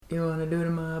You want to do it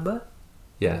in my butt?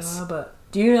 Yes. In my butt.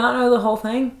 Do you not know the whole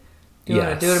thing? Do you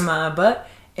want to do it in my butt?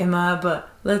 In my butt.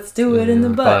 Let's do it in the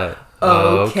butt.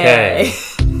 Okay.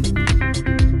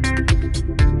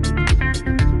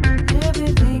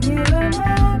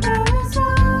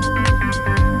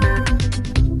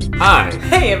 Hi.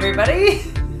 Hey, everybody.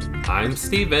 I'm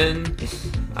Steven.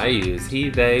 I use he,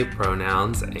 they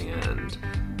pronouns, and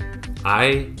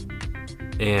I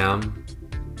am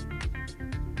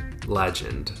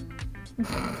legend.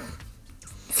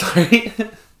 Sorry.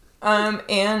 I'm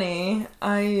Annie.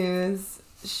 I use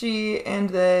she and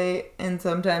they and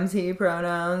sometimes he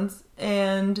pronouns.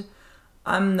 And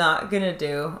I'm not going to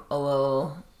do a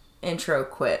little intro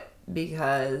quit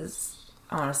because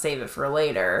I want to save it for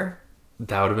later.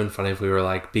 That would have been funny if we were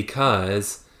like,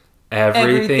 because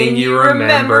everything you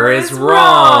remember is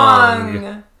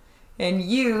wrong. And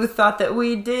you thought that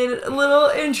we did little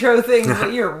intro things,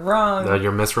 but you're wrong. No,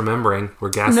 you're misremembering. We're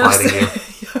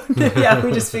gaslighting you. Yeah,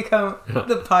 we just become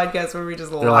the podcast where we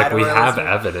just lie. They're like, to we our have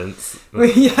listeners.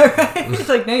 evidence. Yeah, right? It's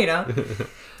like, no, you don't.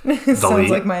 It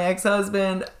sounds like my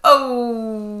ex-husband.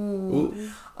 Oh. Ooh.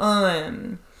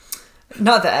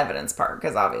 Not the evidence part,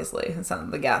 because obviously it's not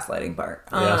the gaslighting part.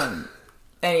 Yeah.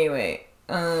 Anyway.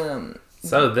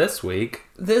 So this week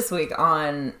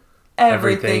on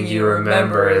Everything You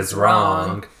Remember Is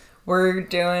Wrong,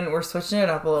 we're switching it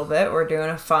up a little bit. We're doing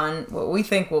what we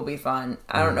think will be fun.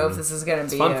 I don't know if this is going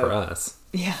to be fun for us.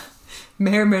 Yeah.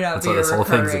 May or may not That's be what this whole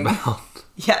thing's recurring. about.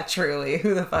 Yeah, truly.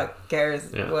 Who the fuck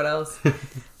cares? Yeah. What else?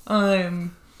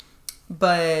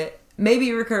 But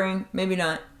maybe recurring, maybe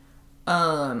not.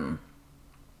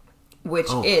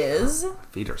 Which is... My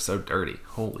feet are so dirty.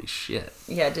 Holy shit.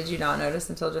 Yeah, did you not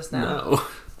notice until just now? No.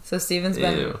 So Steven's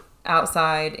been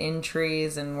outside in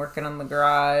trees and working on the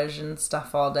garage and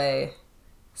stuff all day.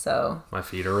 So... My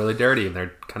feet are really dirty and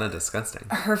they're kind of disgusting.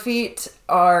 Her feet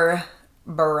are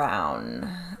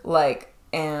brown.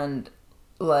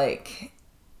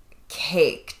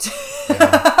 Caked.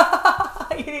 Yeah.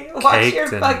 You need to wash your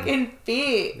fucking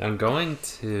feet. I'm going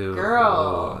to...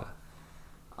 Girl.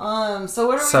 So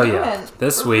what are we doing? Yeah,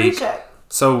 this week.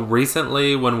 So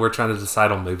recently, when we're trying to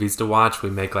decide on movies to watch, we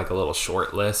make like a little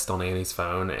short list on Annie's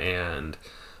phone, and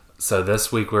so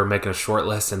this week we were making a short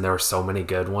list, and there were so many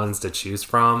good ones to choose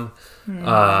from. Some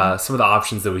of the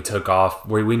options that we took off,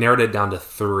 we narrowed it down to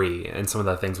 3, and some of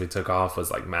the things we took off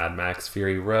was like Mad Max: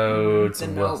 Fury Road, The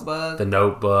Notebook, The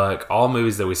Notebook, all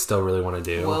movies that we still really want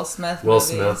to do. Will Smith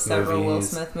movies. Several Will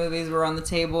Smith movies were on the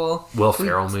table. Will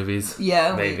Ferrell movies,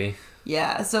 yeah, maybe.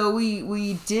 Yeah, so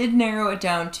we did narrow it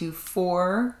down to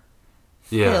 4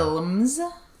 films.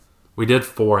 We did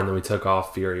 4, and then we took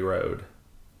off Fury Road.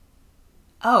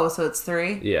 Oh, so it's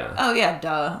 3? Yeah. Oh, yeah,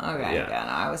 duh. Okay, yeah. No,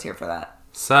 I was here for that.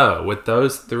 So, with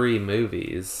those 3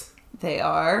 movies... They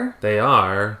are...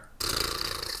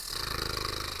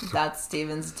 That's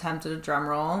Steven's attempt at a drum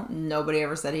roll. Nobody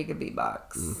ever said he could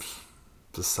beatbox.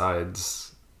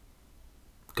 Besides...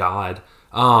 God.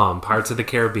 Pirates of the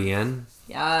Caribbean.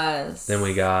 Yes. Then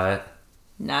we got...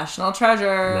 National Treasure.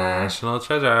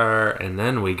 And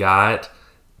then we got...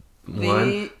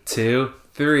 1, 2,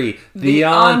 3. The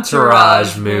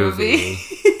Entourage movie.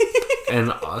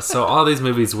 And so all these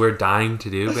movies we're dying to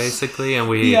do, basically, and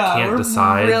we can't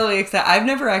decide. We're really excited. I've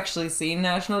never actually seen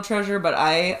National Treasure, but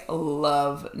I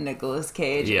love Nicolas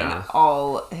Cage and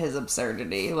all his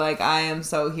absurdity. Like, I am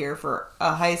so here for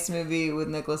a heist movie with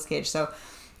Nicolas Cage, so...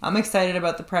 I'm excited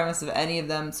about the premise of any of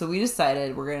them. So we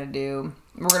decided we're going to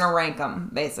rank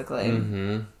them, basically.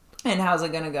 Mm-hmm. And how's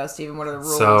it going to go, Steven? What are the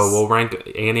rules? So we'll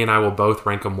Annie and I will both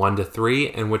rank them 1 to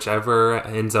 3, and whichever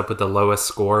ends up with the lowest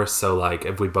score. So like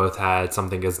if we both had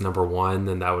something as number 1,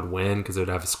 then that would win because it would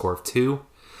have a score of 2.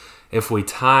 If we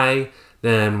tie,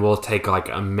 then we'll take like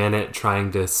a minute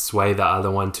trying to sway the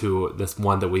other one to this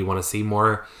one that we want to see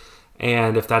more.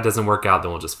 And if that doesn't work out,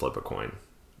 then we'll just flip a coin.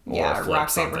 Yeah,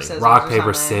 rock, paper, scissors. Rock,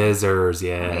 paper, scissors,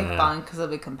 yeah. It'll be fun because it'll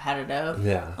be competitive.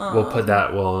 Yeah. We'll put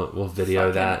that, we'll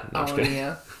video that. No, you. Put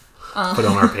it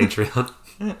on our Patreon.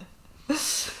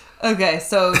 Okay,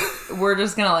 so we're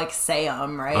just going to like say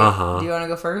them, right? Uh-huh. Do you want to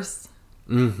go first?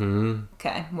 Mm-hmm.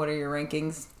 Okay, what are your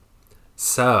rankings?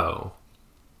 So.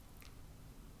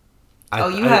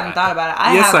 You haven't thought about it.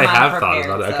 I have thought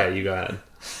about it. Okay, you go ahead.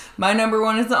 My number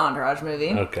 1 is the Entourage movie.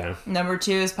 Okay. Number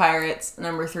 2 is Pirates.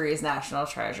 Number 3 is National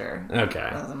Treasure. Okay.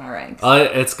 Those are my ranks.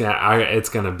 It's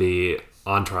gonna be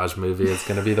Entourage movie. It's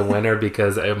gonna be the winner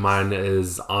because mine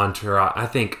is Entourage. I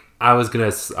think I was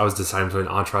deciding between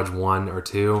Entourage 1 or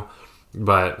 2,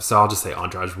 but so I'll just say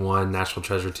Entourage 1, National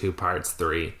Treasure 2, Pirates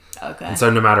 3. Okay. And so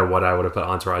no matter what I would have put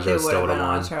Entourage, I still would have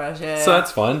won. Entourage, yeah. So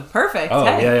that's fun. Perfect. Oh,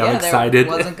 hey, yeah, I'm excited. It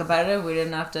wasn't competitive. We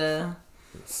didn't have to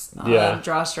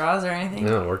draw straws or anything.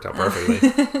 No, it worked out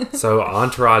perfectly. So,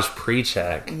 Entourage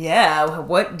pre-check. Yeah,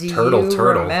 what do you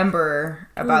remember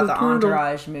about the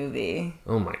Entourage movie?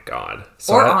 Oh my god.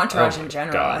 So or Entourage in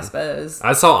general, I suppose.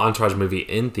 I saw Entourage movie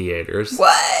in theaters.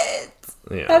 What?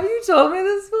 Yeah. Have you told me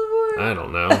this before? I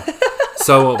don't know.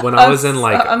 So when I was in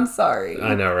like... I'm sorry.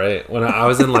 I know, right? When I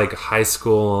was in like high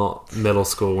school, middle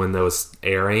school when that was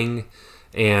airing,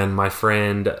 and my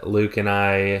friend Luke and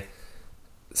I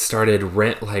started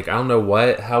I don't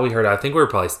know how we heard it. I think we were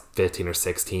probably 15 or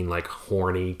 16, like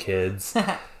horny kids.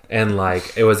 And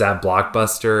like it was at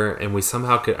Blockbuster, and we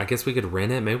somehow I guess we could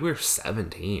rent it. Maybe we were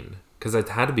 17 because it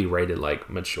had to be rated like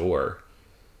mature.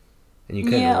 And you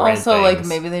couldn't rent also things. Like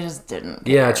maybe they just didn't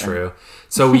care. Yeah, true.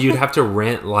 So you'd have to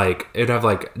rent like it'd have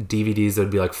like DVDs that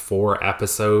would be like 4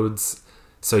 episodes.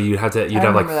 So you'd have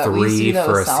like 3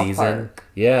 for a season. Park.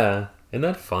 Yeah. Isn't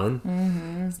that fun?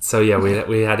 Mm-hmm. So yeah,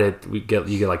 you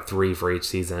get like 3 for each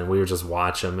season. We would just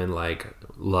watch them and like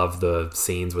love the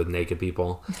scenes with naked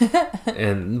people,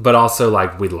 but also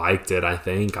like we liked it. I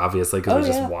think obviously because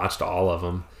we just watched all of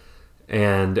them.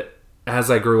 And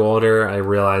as I grew older, I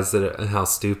realized how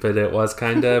stupid it was,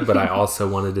 kind of. But I also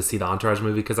wanted to see the Entourage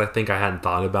movie because I think I hadn't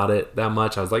thought about it that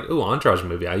much. I was like, "Ooh, Entourage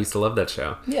movie! I used to love that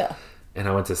show." Yeah. And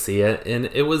I went to see it, and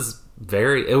it was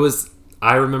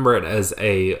I remember it as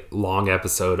a long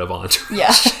episode of Entourage.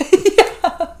 Yeah.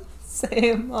 Yeah.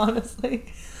 Same,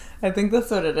 honestly. I think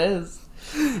that's what it is.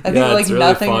 I think like really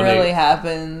nothing funny. Really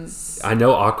happens. I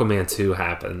know Aquaman 2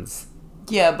 happens.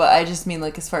 Yeah, but I just mean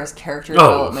like as far as character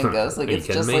development goes, like it's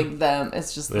just like them.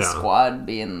 It's just the squad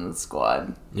being the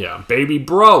squad. Yeah, baby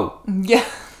bro. Yeah.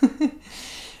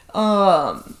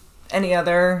 Any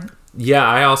other? Yeah,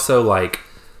 I also like.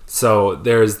 So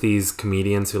there's these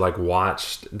comedians who like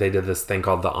they did this thing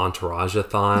called the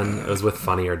Entourage-a-thon. It was with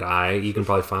Funny or Die. You can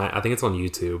probably find, I think it's on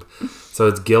YouTube. So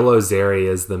it's Gil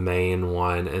Ozeri is the main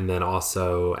one. And then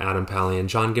also Adam Pally and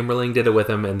John Gimberling did it with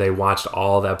him. And they watched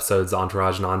all the episodes of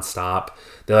Entourage nonstop.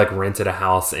 They like rented a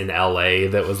house in LA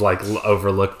that was like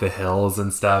overlooked the hills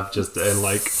and stuff. And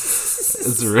like,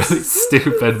 it's really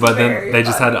stupid. But then they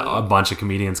just had a bunch of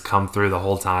comedians come through the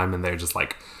whole time. And they're just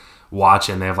like, watch,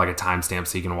 and they have like a timestamp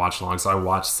so you can watch along. So I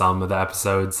watched some of the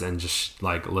episodes and just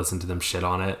like listen to them shit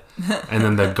on it. And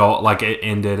then it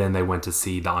ended and they went to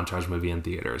see the Entourage movie in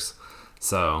theaters.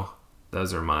 So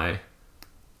those are my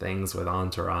things with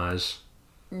Entourage.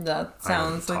 That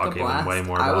sounds like a blast. Way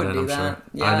more about it, I'm sure.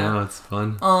 Yeah. I know, it's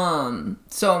fun.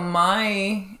 So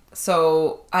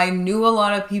I knew a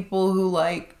lot of people who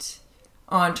liked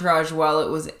Entourage while it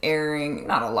was airing.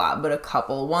 Not a lot, but a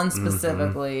couple. One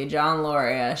specifically, John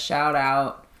Loria, shout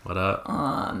out. What up?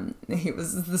 He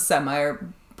was the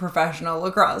semi-professional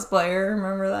lacrosse player.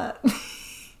 Remember that?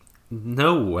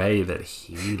 No way that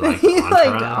he liked he Entourage.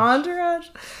 Liked Entourage.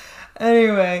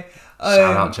 Anyway.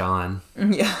 Shout out John.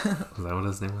 Yeah. Was that what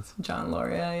his name was? John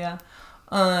Loria, yeah.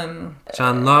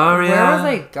 John Loria. Where was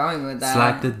I going with that? It's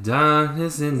like the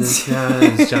darkness in the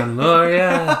skies. John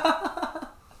Loria.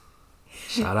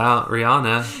 Shout out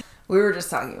Rihanna. We were just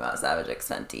talking about Savage X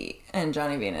Fenty and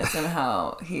Johnny Venus and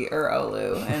how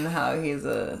Olu and how he's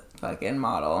a fucking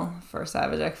model for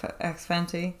Savage X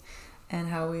Fenty and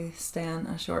how we stan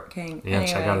a short king. Yeah,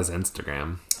 anyway, check out his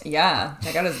Instagram. Yeah,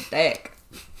 check out his dick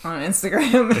on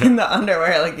Instagram in the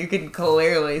underwear. Like you could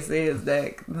clearly see his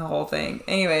dick, the whole thing.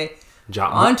 Anyway,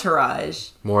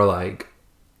 Entourage. More like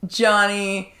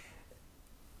Johnny.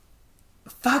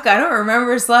 Fuck, I don't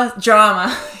remember his last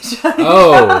drama.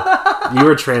 Oh, you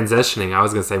were transitioning. I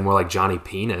was going to say more like Johnny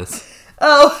Penis.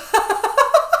 Oh.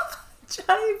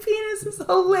 Johnny Penis is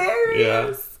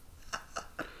hilarious.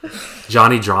 Yeah.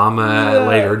 Johnny Drama,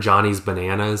 later Johnny's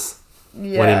Bananas.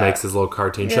 Yeah. When he makes his little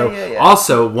cartoon show. Yeah.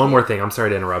 Also, one more thing. I'm sorry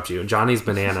to interrupt you. Johnny's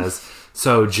Bananas.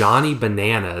 So Johnny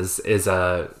Bananas is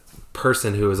a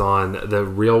person who was on the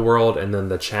Real World and then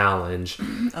the Challenge.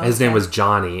 Okay. His name was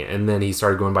Johnny, and then he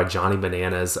started going by Johnny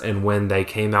Bananas. And when they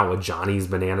came out with Johnny's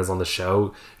Bananas on the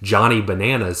show, Johnny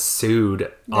Bananas sued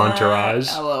Entourage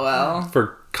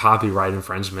for copyright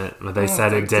infringement. They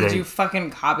said it didn't. Did you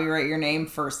fucking copyright your name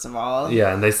first of all?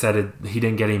 Yeah, and they said he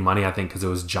didn't get any money, I think, because it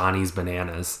was Johnny's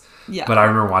Bananas. Yeah. But I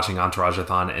remember watching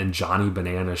Entourage-a-thon, and Johnny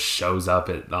Bananas shows up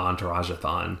at the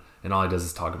Entourage-a-thon. And all he does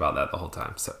is talk about that the whole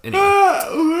time. So anyway.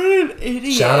 What an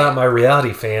idiot. Shout out my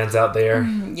reality fans out there.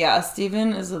 Yeah,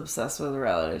 Steven is obsessed with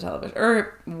reality television.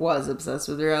 Or was obsessed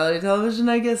with reality television,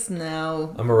 I guess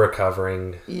now. I'm a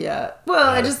recovering... Yeah. Well,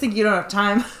 I just think you don't have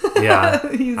time. Yeah.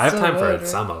 I have time for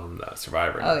some of them, though.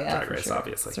 Survivor and Drag Race, sure.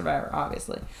 obviously. Survivor,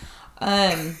 obviously.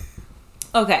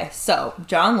 Okay, so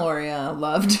John Loria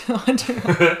loved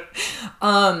Entourage.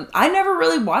 I never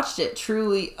really watched it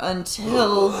truly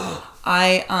until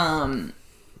I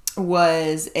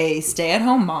was a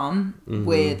stay-at-home mom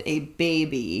with a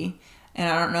baby. And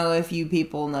I don't know if you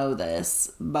people know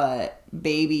this, but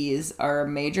babies are a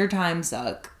major time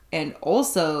suck, and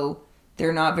also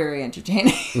they're not very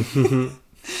entertaining.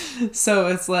 So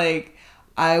it's like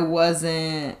I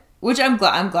wasn't. Which I'm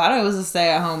glad I was a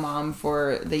stay-at-home mom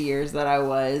for the years that I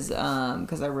was,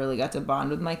 because I really got to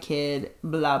bond with my kid,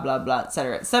 blah, blah, blah,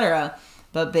 etc., etc.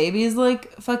 But babies,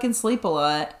 like, fucking sleep a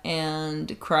lot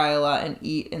and cry a lot and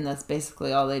eat, and that's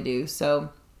basically all they do. So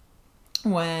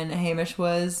when Hamish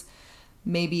was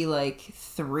maybe, like,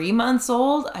 3 months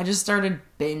old, I just started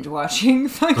binge-watching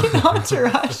fucking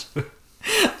Entourage.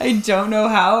 I don't know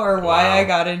how or why I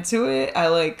got into it.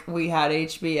 We had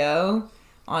HBO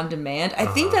on demand. I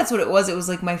think that's what it was. It was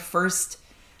like my first,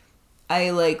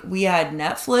 we had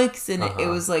Netflix, and it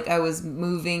was like I was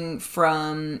moving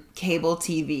from cable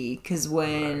TV, because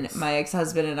when my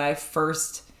ex-husband and I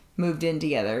first moved in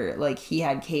together, like, he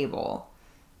had cable,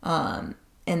 and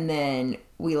then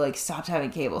we like stopped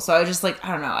having cable. So I was just like,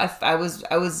 I don't know, I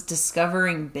was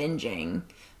discovering binging.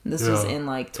 This was in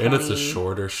like 20... And it's a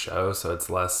shorter show, so it's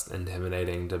less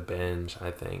intimidating to binge,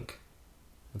 I think.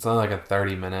 It's only like a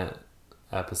 30-minute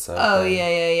episode. Oh,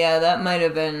 thing. Yeah. That might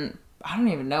have been... I don't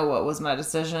even know what was my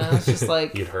decision. It's just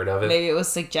like... You'd heard of it? Maybe it was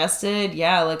suggested.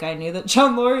 Yeah, like I knew that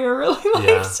John Loria really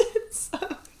liked it. So.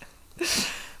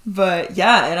 But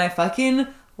yeah, and I fucking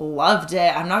loved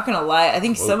it. I'm not gonna lie. I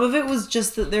think some of it was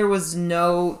just that there were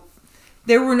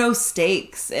no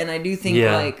stakes. And I do think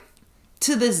like...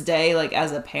 To this day, like,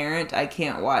 as a parent, I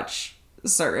can't watch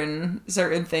certain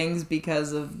things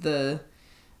because of the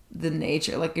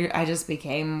nature. Like, I just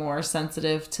became more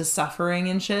sensitive to suffering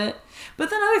and shit.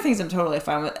 But then other things I'm totally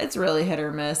fine with. It's really hit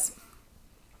or miss.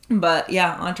 But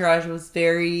yeah, Entourage was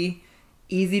very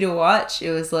easy to watch. It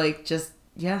was like just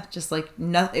like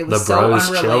nothing. It was so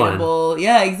unrelatable. Chilling.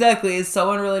 Yeah, exactly. It's so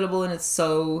unrelatable, and it's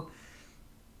so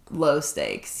low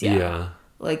stakes. Yeah.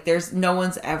 Like, there's no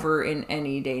one's ever in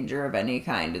any danger of any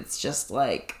kind. It's just,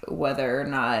 like, whether or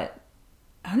not...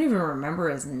 I don't even remember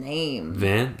his name.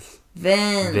 Vince.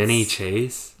 Vinny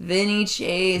Chase.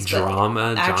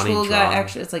 Drama. Actual guy.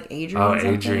 Actually, it's like Adrian. Oh,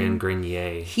 Adrian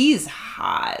Grenier. He's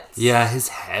hot. Yeah, his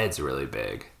head's really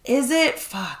big. Is it?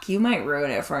 Fuck, you might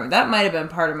ruin it for me. That might have been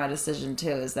part of my decision,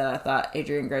 too, is that I thought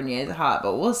Adrian Grenier is hot.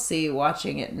 But we'll see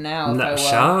watching it now.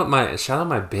 Shout out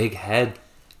my big head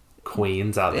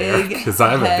queens out there, because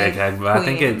I have a big head, but I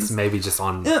think it's maybe just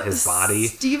on his body.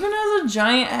 Steven has a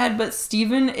giant head, but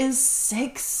Steven is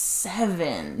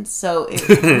 6'7", so it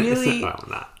really... I'm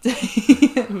not.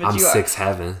 I'm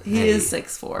 6'7". He is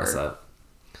 6'4". What's up?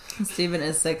 Steven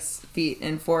is 6 feet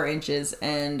and 4 inches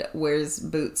and wears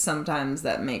boots sometimes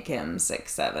that make him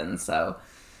 6'7", so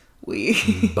we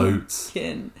boots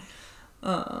can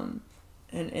and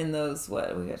in those, we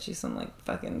got you some like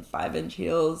fucking 5-inch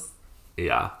heels.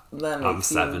 Yeah, I'm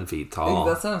 7 feet tall.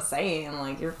 That's what I'm saying.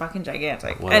 Like, you're fucking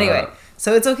gigantic. What anyway,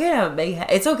 so it's okay to have a big head.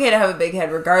 It's okay to have a big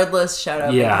head, regardless. Shout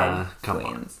out, big head come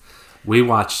queens. On. We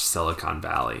watched Silicon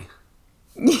Valley.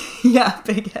 Yeah,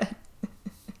 big head.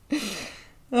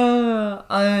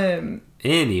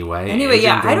 Anyway,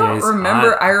 yeah, I don't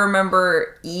remember. Hot. I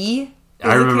remember E.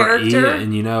 I remember E,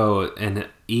 and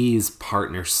E's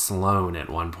partner Sloane at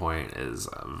one point is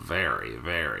very,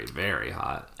 very, very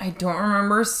hot. I don't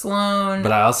remember Sloane,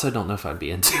 but I also don't know if I'd be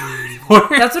into it anymore.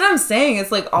 That's what I'm saying.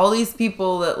 It's like all these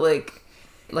people that like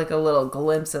a little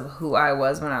glimpse of who I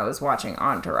was when I was watching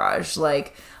Entourage.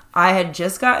 Like, I had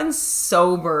just gotten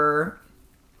sober.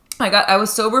 I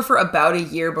was sober for about a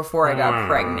year before I got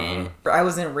pregnant. I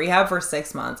was in rehab for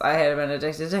 6 months. I had been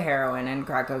addicted to heroin and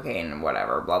crack cocaine and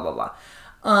whatever, blah, blah, blah.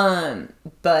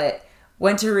 But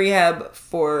went to rehab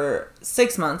for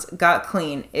 6 months, got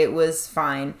clean. It was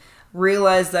fine.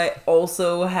 Realized I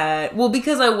also had... Well,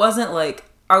 because I wasn't like...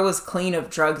 I was clean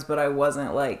of drugs, but I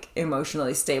wasn't like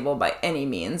emotionally stable by any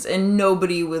means. And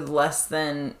nobody with less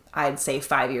than, I'd say,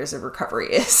 5 years of recovery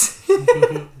is.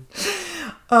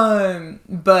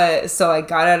 But so I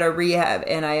got out of rehab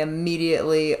and I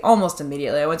almost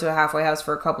immediately, I went to a halfway house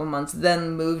for a couple months,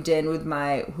 then moved in with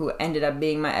who ended up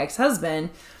being my ex-husband.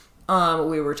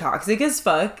 We were toxic as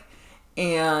fuck.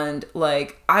 And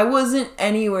like, I wasn't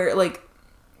anywhere, like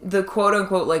the quote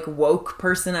unquote, like woke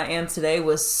person I am today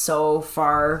was so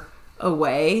far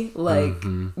away. Like,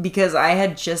 because I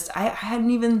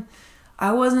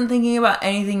wasn't thinking about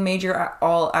anything major at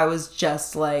all. I was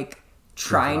just like,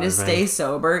 trying to stay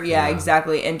sober. Yeah,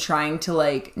 exactly. And trying to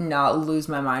like not lose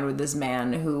my mind with this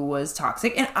man who was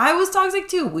toxic. And I was toxic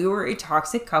too. We were a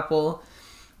toxic couple.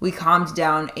 We calmed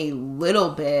down a little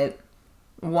bit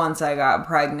once I got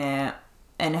pregnant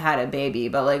and had a baby,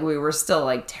 but like we were still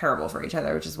like terrible for each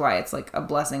other, which is why it's like a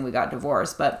blessing we got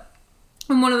divorced. But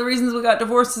one of the reasons we got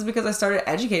divorced is because I started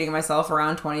educating myself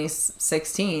around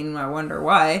 2016. I wonder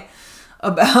why,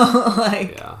 about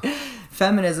like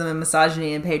feminism and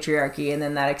misogyny and patriarchy, and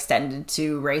then that extended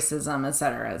to racism,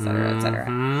 etc., etc.,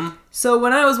 etc. So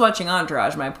when I was watching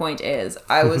Entourage, my point is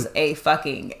I was a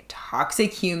fucking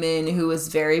toxic human who was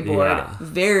very bored,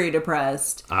 very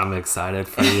depressed. I'm excited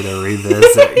for you to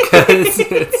revisit because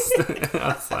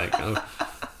it's like,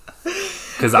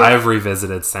 because I've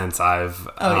revisited since I'm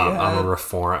a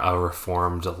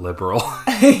reformed liberal.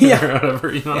 Yeah. Or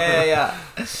whatever, you know? Yeah.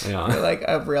 You're like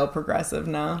a real progressive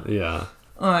now. Yeah.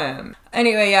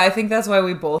 Anyway, I think that's why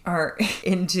we both are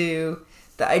into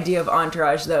the idea of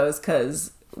Entourage, though, is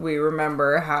because we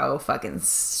remember how fucking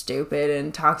stupid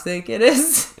and toxic it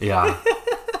is. Yeah.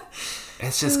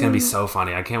 It's just going to be so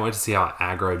funny. I can't wait to see how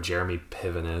aggro Jeremy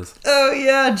Piven is. Oh,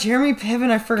 yeah. Jeremy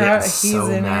Piven. I forgot he's so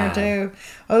in here, too.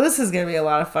 Oh, this is going to be a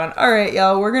lot of fun. All right,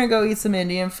 y'all. We're going to go eat some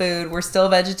Indian food. We're still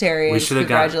vegetarians.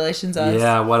 Congratulations, us.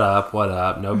 Yeah, what up?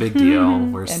 No big deal.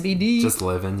 We're NBD. Just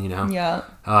living, you know? Yeah.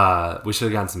 We should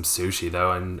have gotten some sushi,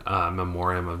 though, in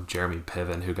memoriam of Jeremy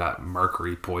Piven, who got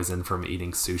mercury poisoned from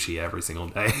eating sushi every single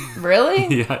day.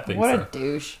 Really? Yeah, I think what so. What a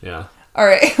douche. Yeah. All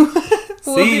right.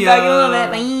 We'll be back in a little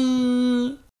bit. Bye.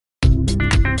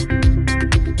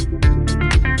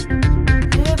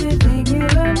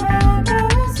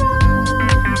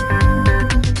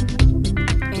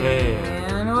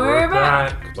 And we're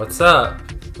back. What's up?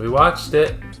 We watched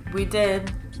it. We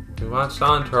did. We watched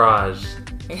Entourage.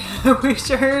 Yeah, we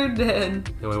sure did.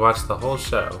 And we watched the whole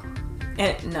show.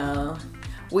 No.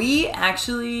 We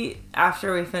actually,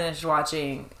 after we finished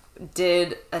watching,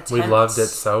 did attempt. We loved it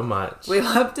so much. We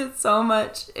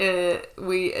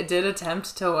did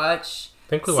attempt to watch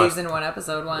season 1,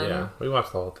 episode 1. Yeah, we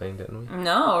watched the whole thing, didn't we?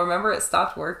 No, remember it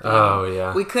stopped working. Oh,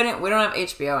 yeah. We don't have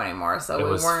HBO anymore,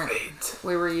 so fate.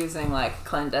 We were using like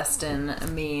clandestine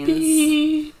means.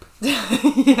 Beep.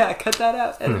 Yeah, cut that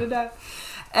out. Edit it out.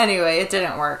 Anyway, it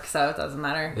didn't work, so it doesn't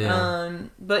matter. Yeah.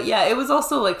 But yeah, it was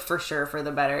also like for sure for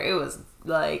the better. It was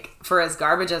like, for as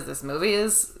garbage as this movie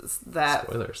is, that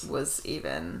Spoilers. Was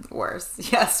even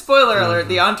worse. Yeah, spoiler alert,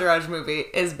 the Entourage movie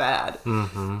is bad.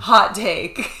 Mm-hmm. Hot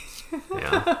take.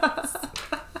 Yeah.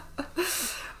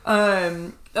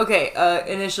 Okay,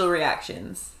 initial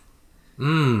reactions.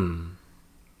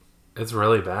 It's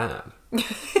really bad.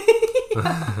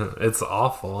 It's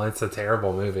awful. It's a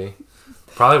terrible movie.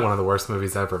 Probably one of the worst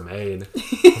movies ever made.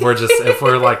 If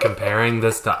we're like comparing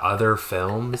this to other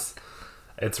films,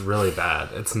 it's really bad.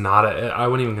 It's not I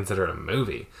wouldn't even consider it a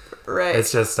movie. Right.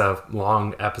 It's just a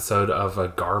long episode of a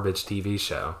garbage TV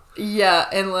show. Yeah,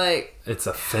 and like, it's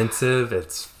offensive.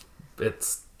 It's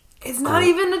not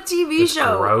even a TV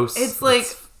show. Gross. It's like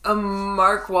a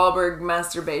Mark Wahlberg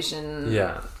masturbation.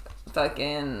 Yeah.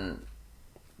 Fucking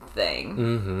thing.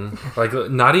 Mm-hmm. Like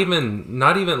not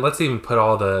even. Let's even put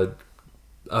all the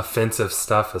offensive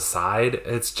stuff aside.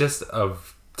 It's just a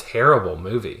terrible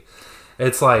movie.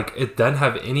 It's like it doesn't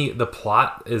have any. The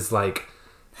plot is like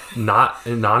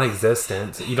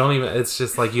non-existent. You don't even. It's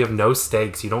just like you have no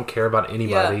stakes. You don't care about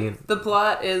anybody. Yeah, the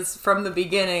plot is from the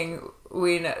beginning.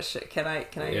 We know. Can I?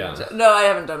 Yeah. No, I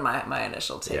haven't done my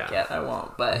initial take yet. I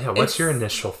won't. But yeah. What's your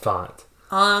initial thought?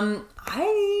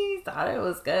 I thought it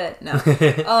was good. No.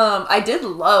 I did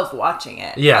love watching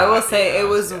it. Yeah. I will say it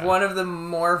was one of the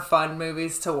more fun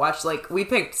movies to watch. Like, we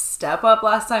picked Step Up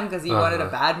last time because you wanted a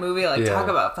bad movie. Like, talk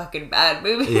about fucking bad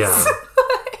movies. Yeah.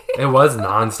 It was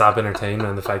non-stop entertainment,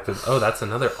 and the fact that, that's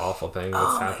another awful thing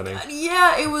that's happening. God.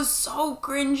 Yeah, it was so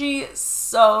cringy,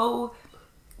 so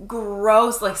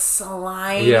gross, like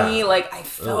slimy. Yeah. Like, I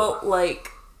felt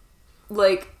like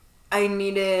I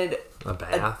needed a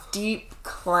bath, a deep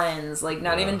cleanse, like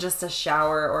not even just a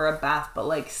shower or a bath, but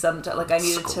like I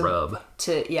needed scrub.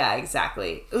 to yeah,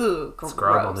 exactly. Ooh, gross.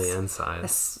 Scrub on the inside.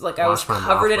 Like I was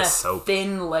covered in a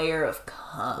thin layer of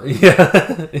cum. Yeah.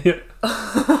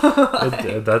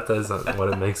 That is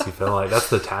what it makes you feel like. That's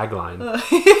the tagline.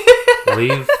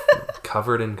 Leave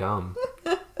covered in gum.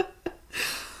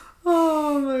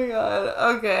 Oh my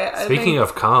god. Okay. Speaking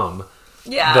of cum,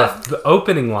 the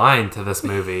opening line to this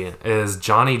movie is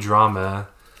Johnny Drama.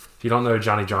 If you don't know who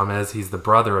Johnny Drama is, he's the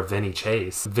brother of Vinny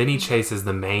Chase. Vinny Chase is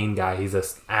the main guy. He's an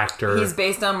actor. He's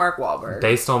based on Mark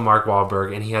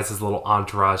Wahlberg. And he has his little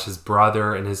entourage, his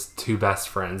brother and his two best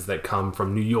friends that come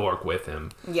from New York with him.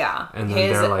 Yeah. And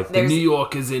then they're like, New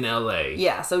York is in L.A.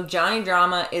 Yeah, so Johnny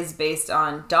Drama is based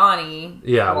on Donnie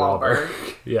Wahlberg.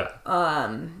 Yeah.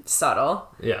 Subtle.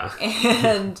 Yeah.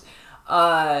 And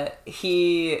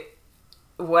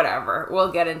Whatever.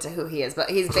 We'll get into who he is, but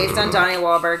he's based on Donnie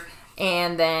Wahlberg.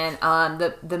 And then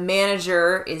the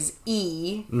manager is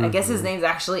E. I guess his name's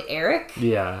actually Eric.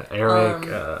 Yeah, Eric.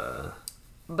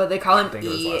 But they call him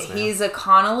E. He's a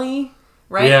Connolly,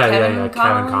 right? Yeah, Kevin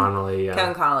Connolly. Yeah.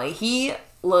 Kevin Connolly. He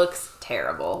looks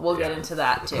terrible. We'll get into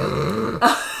that too.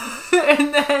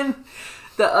 And then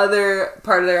the other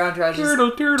part of their entourage is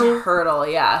Turtle.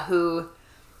 Yeah, who...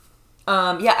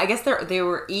 I guess they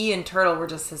were E and Turtle were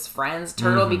just his friends.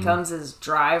 Turtle becomes his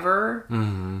driver.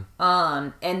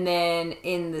 And then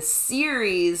in the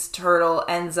series, Turtle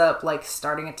ends up like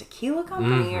starting a tequila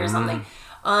company or something.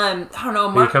 I don't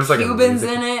know. Mark Cuban's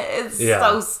in it. It's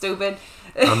so stupid.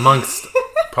 Amongst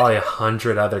probably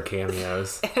 100 other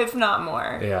cameos, if not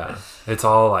more. Yeah, it's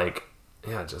all like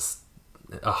just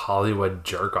a Hollywood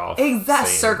jerk off.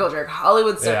 Circle jerk.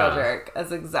 Hollywood circle jerk.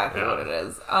 That's exactly what it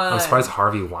is. I'm surprised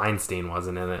Harvey Weinstein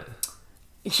wasn't in it.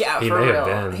 Yeah, he for may real.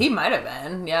 have been. He might have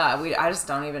been. Yeah, I just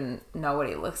don't even know what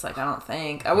he looks like. I don't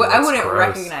think I wouldn't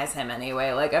recognize him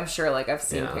anyway. Like I'm sure, like I've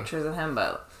seen pictures of him,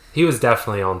 but he was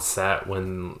definitely on set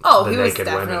when the naked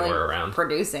women were around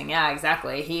producing. Yeah,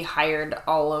 exactly. He hired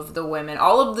all of the women,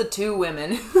 all of the 2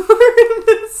 women who were in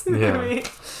this movie. Yeah.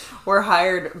 Were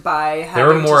hired by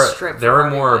having to strip. There were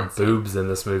more boobs in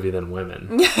this movie than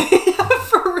women. Yeah,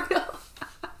 for real.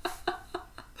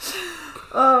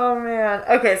 Oh man.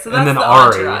 Okay, so that's and then the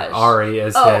Ari. entourage. Ari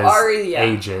is his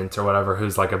agent or whatever,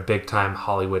 who's like a big time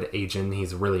Hollywood agent.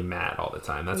 He's really mad all the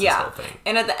time. That's his whole thing.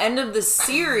 And at the end of the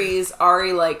series,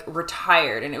 Ari like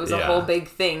retired, and it was a whole big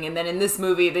thing. And then in this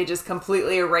movie, they just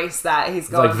completely erased that. He's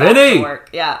going back to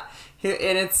work. Yeah.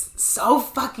 And it's so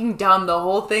fucking dumb. The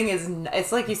whole thing is,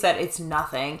 it's like you said, it's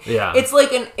nothing. Yeah. It's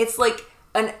like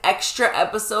an extra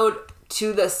episode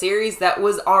to the series that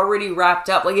was already wrapped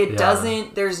up. Like it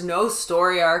doesn't, there's no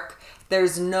story arc.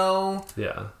 There's no,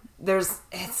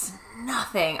 it's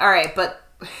nothing. All right. But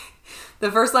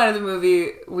the first line of the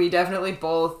movie, we definitely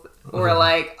both were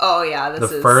like, oh yeah, this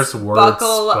is the first word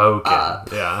spoken.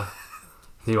 Up. Yeah.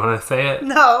 Do you want to say it?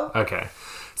 No. Okay.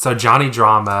 So Johnny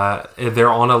Drama, they're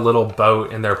on a little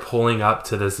boat and they're pulling up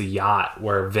to this yacht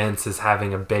where Vince is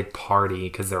having a big party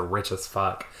because they're rich as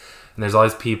fuck. And there's all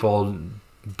these people,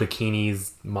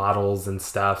 bikinis, models and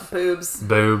stuff.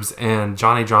 Boobs. And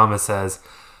Johnny Drama says,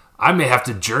 I may have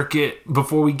to jerk it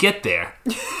before we get there.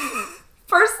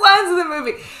 First lines of the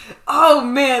movie. Oh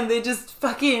man, they just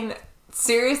fucking...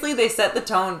 Seriously, they set the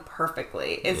tone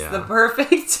perfectly. It's the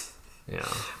perfect... Yeah.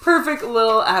 Perfect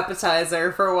little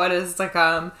appetizer for what is to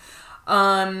come.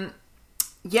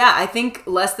 I think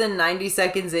less than 90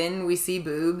 seconds in, we see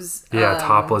boobs. Yeah,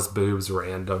 topless boobs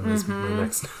random is my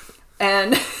next note.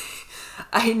 And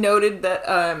I noted that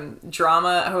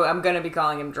Drama, who I'm going to be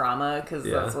calling him Drama because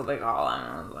that's what they call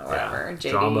him. Whatever. JD,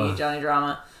 Drama. Johnny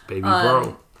Drama. Baby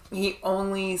bro. He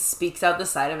only speaks out the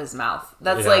side of his mouth.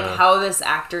 That's like how this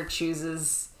actor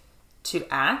chooses to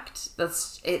act.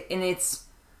 That's it. And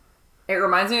it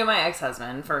reminds me of my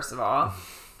ex-husband, first of all,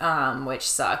 which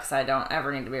sucks. I don't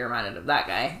ever need to be reminded of that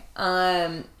guy.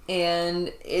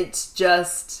 And it's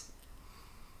just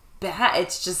bad.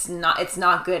 It's just not. It's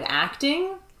not good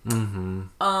acting. Sorry,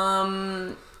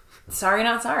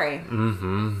 not sorry.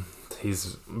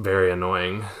 He's very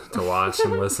annoying to watch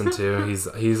and listen to.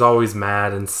 He's always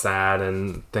mad and sad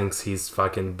and thinks he's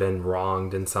fucking been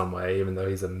wronged in some way, even though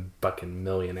he's a fucking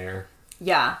millionaire.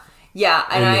 Yeah. Yeah,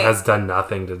 and he has done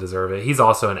nothing to deserve it. He's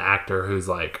also an actor who's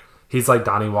like, he's like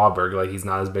Donnie Wahlberg. Like, he's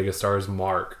not as big a star as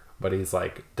Mark, but he's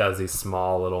like, does these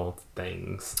small little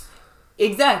things.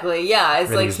 Exactly, yeah.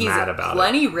 It's and like he's mad about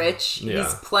plenty it. Rich. Yeah.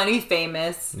 He's plenty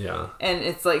famous. Yeah. And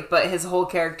it's like, but his whole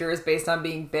character is based on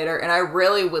being bitter. And I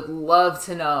really would love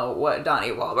to know what Donnie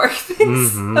Wahlberg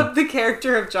thinks of the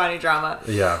character of Johnny Drama.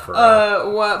 Yeah, for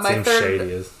real. What my Seems third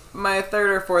shady is. My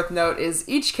third or fourth note is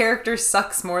each character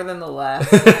sucks more than the last.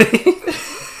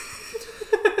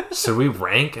 Should we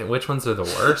rank? Which ones are the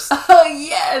worst? Oh,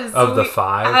 yes. Of the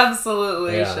 5?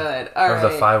 Absolutely should. All right.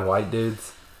 Of the 5 white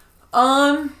dudes?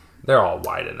 They're all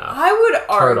white enough. I would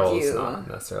argue not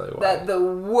necessarily white. That the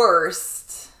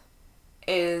worst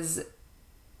is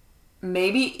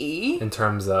maybe E. In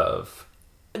terms of?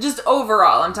 Just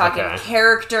overall. I'm talking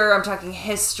character. I'm talking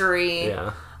history.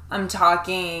 Yeah. I'm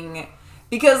talking...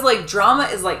 Because, like, Drama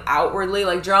is, like, outwardly,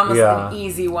 like, Drama's an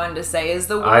easy one to say is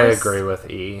the worst. I agree with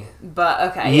E.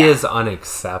 But, okay, E is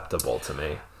unacceptable to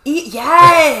me.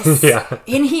 Yes! Yeah.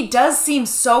 And he does seem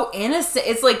so innocent.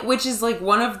 It's, like, which is, like,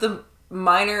 one of the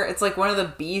minor, it's, like, one of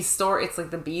the B story, it's,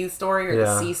 like, the B story or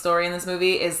the C story in this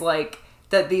movie is, like,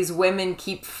 that these women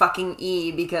keep fucking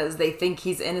E because they think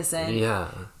he's innocent. Yeah.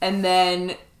 And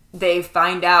then they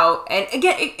find out, and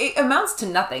again, it amounts to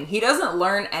nothing. He doesn't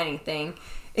learn anything.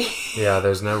 Yeah,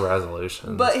 there's no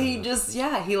resolution. But he just,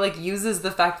 he, like, uses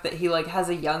the fact that he, like, has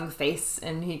a young face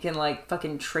and he can, like,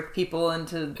 fucking trick people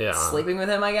into sleeping with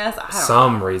him, I guess.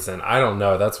 Reason. I don't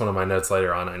know. That's one of my notes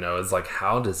later on, I know. Is, like,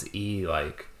 how does E,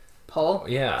 like... Pull?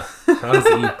 Yeah. How does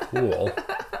E pull?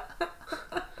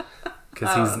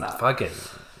 Because he's fucking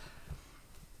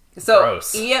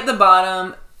gross. E at the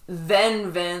bottom,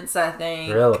 then Vince, I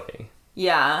think. Really?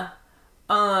 Yeah.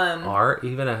 Ari,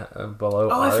 even below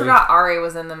Ari? I forgot Ari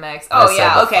was in the mix. Oh,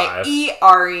 yeah, okay. 5. E,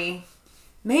 Ari.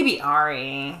 Maybe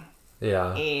Ari.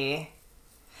 Yeah. E.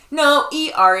 No,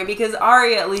 E, Ari, because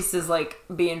Ari at least is, like,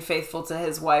 being faithful to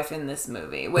his wife in this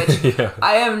movie, which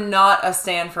I am not a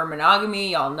stan for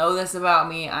monogamy. Y'all know this about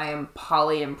me. I am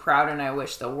poly and proud, and I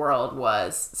wish the world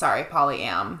was. Sorry,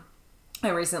 polyam. I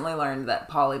recently learned that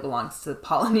poly belongs to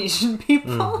Polynesian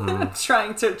people. Mm-hmm. I'm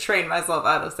trying to train myself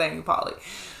out of saying poly.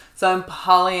 So I'm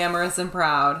polyamorous and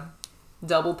proud.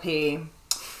 Double P.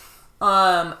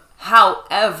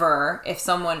 However, if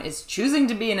someone is choosing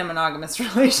to be in a monogamous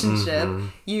relationship,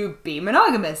 you be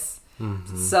monogamous.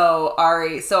 Mm-hmm. So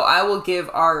I will give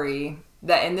Ari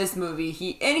that in this movie,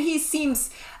 he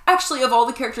seems, actually of all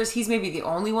the characters, he's maybe the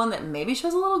only one that maybe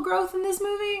shows a little growth in this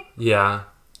movie. Yeah.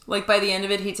 Like by the end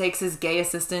of it, he takes his gay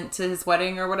assistant to his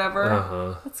wedding or whatever.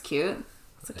 Uh-huh. That's cute.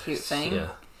 That's a cute thing. Yeah.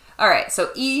 All right,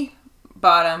 so E,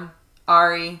 bottom,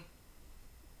 Ari.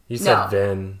 You said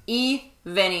Vin. E,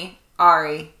 Vinny,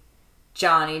 Ari,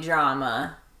 Johnny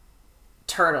Drama,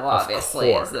 Turtle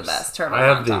obviously is the best. Turtle. I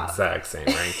have the exact same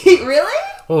ranking. Really?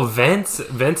 Well, Vince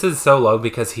is so low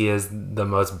because he is the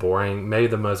most boring, maybe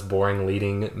the most boring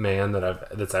leading man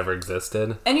that's ever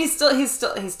existed. And he's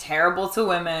terrible to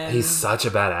women. He's such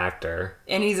a bad actor.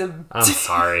 And I'm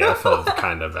sorry, I feel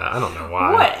kind of bad. I don't know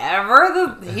why.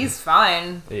 Whatever. He's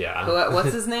fine. Yeah.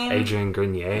 What's his name? Adrian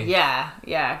Grenier.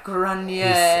 Yeah, Grenier.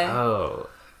 He's so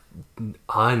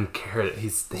uncared. He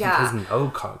has no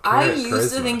charisma. I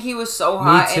used to think he was so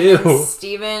hot. Me too. And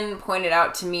Steven pointed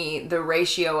out to me the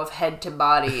ratio of head to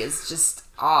body is just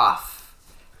off.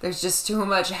 There's just too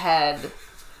much head.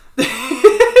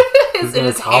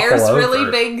 His hair's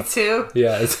really big too.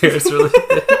 Yeah, his hair's really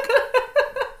big.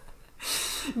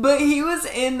 But he was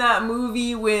in that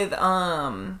movie with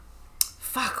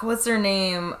what's her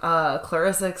name?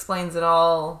 Clarissa Explains It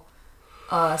All.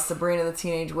 Sabrina the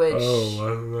Teenage Witch. Oh, I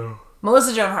don't know.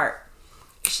 Melissa Joan Hart.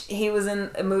 He was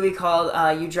in a movie called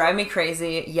You Drive Me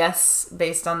Crazy. Yes,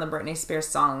 based on the Britney Spears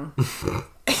song.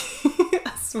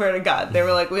 I swear to God. They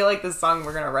were like, we like this song.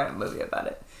 We're going to write a movie about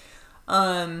it.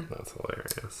 That's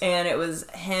hilarious. And it was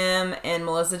him and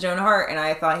Melissa Joan Hart. And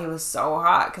I thought he was so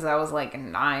hot because I was like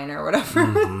 9 or whatever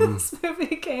when this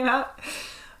movie came out.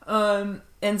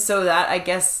 And so that, I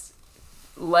guess,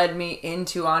 led me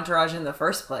into Entourage in the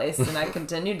first place, and I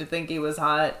continued to think he was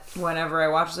hot whenever I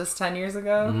watched this 10 years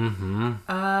ago.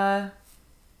 Mm-hmm.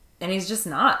 And he's just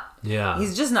not. Yeah.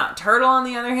 He's just not. Turtle, on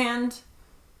the other hand,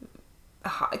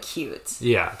 cute.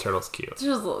 Yeah, Turtle's cute. Just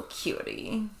a little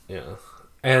cutie. Yeah.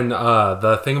 And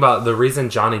the reason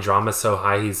Johnny Drama's so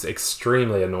high, he's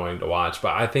extremely annoying to watch,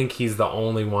 but I think he's the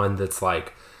only one that's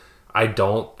like, I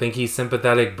don't think he's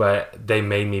sympathetic, but they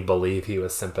made me believe he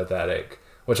was sympathetic.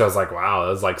 Which I was like, wow, that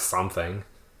was like something.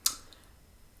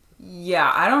 Yeah,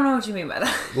 I don't know what you mean by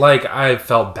that. Like, I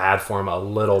felt bad for him a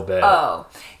little bit. Oh.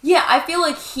 Yeah, I feel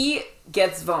like he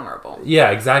gets vulnerable. Yeah,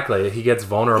 exactly. He gets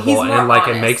vulnerable. He's more and like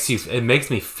honest. it makes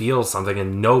me feel something,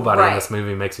 and nobody in this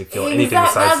movie makes me feel anything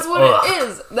besides That's what it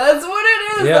is. That's what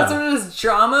it is. Yeah. That's what it is.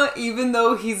 Drama, even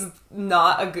though he's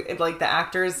not a good, like, the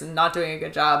actor's not doing a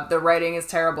good job, the writing is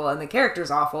terrible and the character's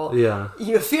awful. Yeah.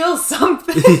 You feel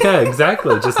something. Yeah,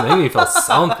 exactly. Just make me feel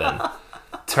something.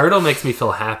 Turtle makes me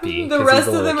feel happy. The rest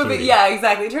of the movie, yeah,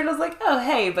 exactly. Turtle's like, oh,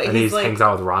 hey, but and he's like, hangs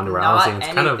out with Ronda Rousey and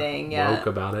it's kind of woke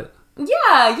about it.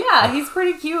 Yeah, he's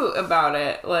pretty cute about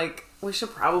it. Like, we should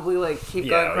probably, like, keep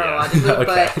going chronologically,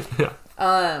 okay.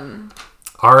 but,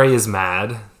 Ari is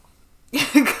mad.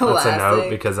 Classic. That's a note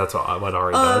because that's what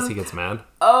Ari does. He gets mad.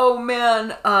 Oh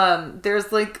man,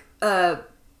 there's like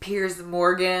Piers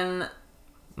Morgan.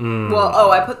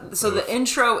 The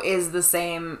intro is the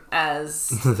same as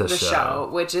the show,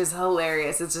 which is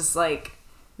hilarious. It's just like,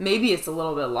 maybe it's a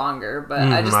little bit longer, but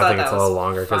I just thought that was it's a little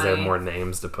longer because they have more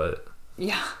names to put.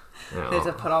 Yeah, they have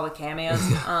to put all the cameos.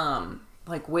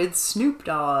 Like with Snoop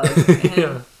Dogg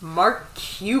and Mark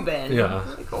Cuban. Yeah,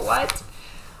 like what?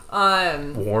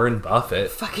 Warren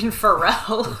Buffett. Fucking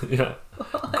Pharrell. Yeah.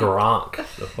 Gronk,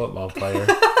 the football player.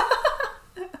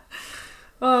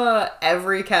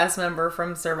 Every cast member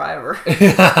from Survivor.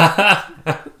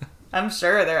 I'm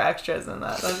sure they're extras in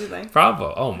that, don't you think?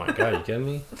 Bravo. Oh my god, you kidding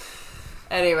me?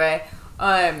 Anyway,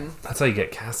 that's how you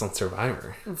get cast on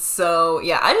Survivor. So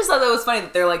yeah, I just thought that was funny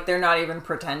that they're not even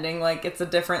pretending like it's a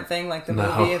different thing like the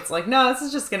movie. It's like, no, this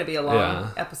is just gonna be a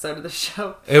long episode of the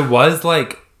show. It was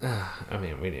like, I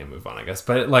mean, we need to move on, I guess,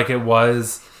 but like it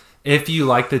was. If you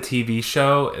like the TV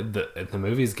show, the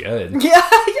movie's good. Yeah.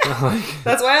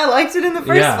 That's why I liked it in the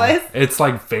first place. It's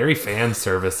like very fan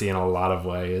servicey in a lot of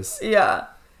ways. Yeah.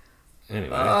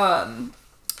 Anyway.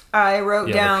 I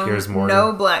wrote down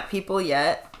no black people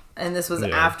yet. And this was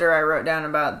after I wrote down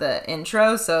about the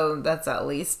intro. So that's at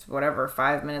least,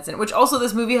 5 minutes in. Which also,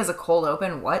 this movie has a cold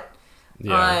open. What?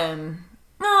 Yeah.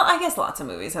 No, I guess lots of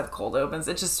movies have cold opens.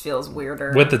 It just feels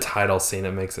weirder. With the title scene,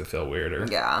 it makes it feel weirder.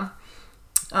 Yeah.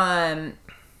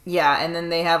 Yeah, and then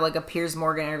they have like a Piers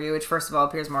Morgan interview, which first of all,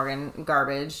 Piers Morgan,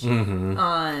 garbage.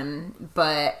 Mm-hmm.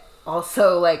 But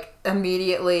also like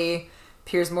immediately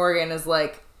Piers Morgan is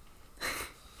like,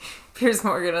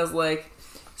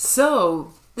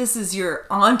 so this is your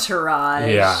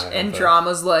entourage. Yeah. And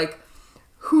Drama's like,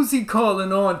 who's he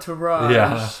calling entourage?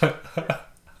 Yeah.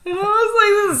 And I was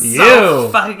like, this is so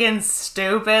fucking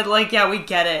stupid. Like, yeah, we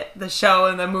get it. The show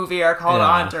and the movie are called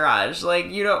Entourage.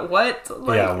 Like, you know, what?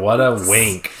 Like, what a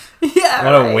wink. Yeah,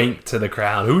 what a wink to the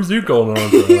crowd. Who's he calling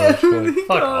Entourage? Like,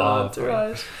 fuck off.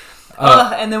 Entourage.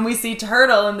 And then we see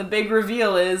Turtle, and the big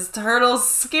reveal is Turtle's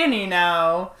skinny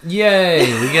now.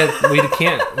 Yay! We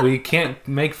can't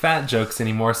make fat jokes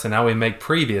anymore, so now we make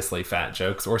previously fat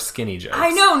jokes or skinny jokes. I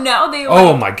know, now they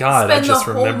oh my god, I just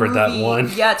remembered that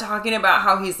one. Yeah, talking about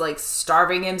how he's like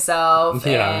starving himself,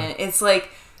 and it's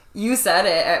like, you said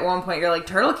it at one point, you're like,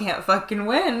 Turtle can't fucking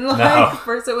win. Like,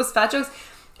 first it was fat jokes.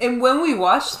 And when we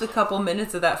watched the couple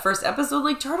minutes of that first episode,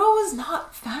 like, Turtle was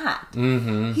not fat.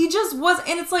 Mm-hmm. He just was,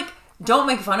 and it's like, don't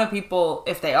make fun of people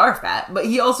if they are fat, but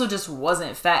he also just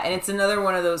wasn't fat. And it's another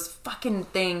one of those fucking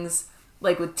things,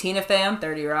 like with Tina Fey on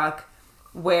 30 Rock,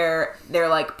 where they're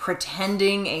like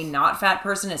pretending a not fat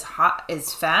person is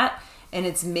fat, and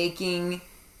it's making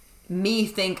me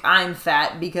think I'm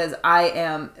fat because I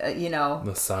am,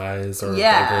 the size or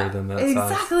bigger than that size.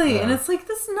 Exactly. Yeah. And it's like,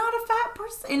 this is not a fat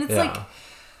person. And it's like,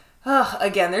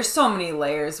 again, there's so many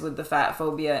layers with the fat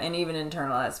phobia and even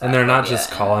internalized fat. And they're not just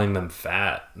calling them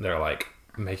fat. They're like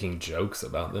making jokes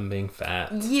about them being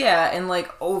fat. Yeah, and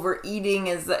like overeating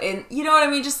and you know what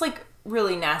I mean? Just like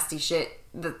really nasty shit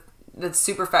that's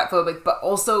super fat phobic, but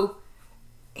also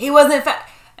he wasn't fat.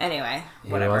 Anyway,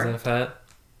 whatever. He wasn't fat?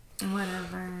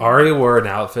 Whatever. Ari wore an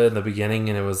outfit in the beginning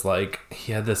and it was like,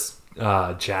 he had this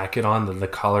jacket on that the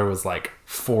collar was like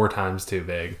 4 times too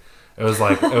big. It was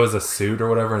like, it was a suit or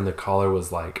whatever, and the collar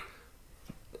was like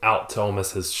out to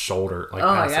almost his shoulder. Like,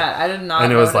 oh my god, I did not.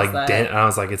 And it was like, and I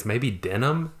was like, it's maybe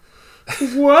denim.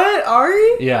 What,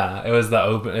 Ari? Yeah, it was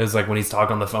it was like when he's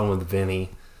talking on the phone with Vinny.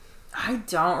 I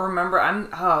don't remember.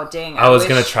 Oh dang! I was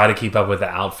gonna try to keep up with the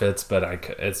outfits, but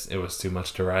it was too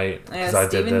much to write because I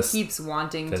did this. Keeps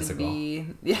wanting physical. To be.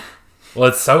 Yeah. Well,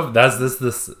 it's so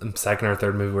this second or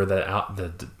third movie where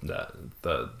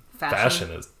the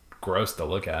fashion is gross to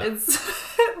look at.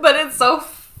 But it's so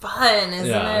fun,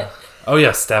 isn't it? Oh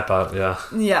yeah, Step Up, yeah.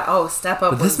 Yeah, Step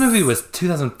Up. But this movie was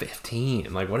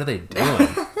 2015. Like, what are they doing?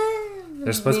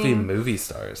 They're supposed to be movie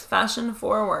stars. Fashion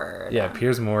forward. Yeah,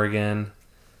 Piers Morgan.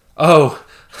 Oh.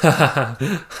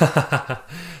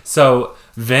 So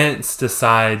Vince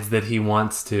decides that he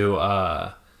wants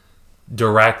to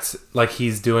direct, like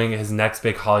he's doing his next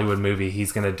big Hollywood movie.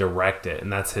 He's going to direct it,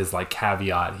 and that's his like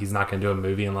caveat. He's not going to do a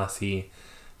movie unless he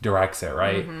directs it,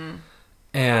 right? Mm-hmm.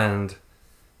 And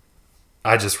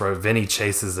I just wrote, Vinny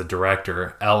chases a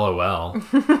director, LOL.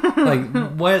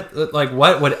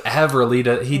 what would ever lead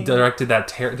to... He directed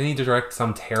that... didn't he direct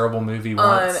some terrible movie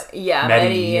once? Yeah,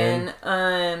 Medellin.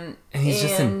 And he's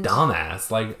just a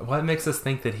dumbass. Like, what makes us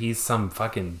think that he's some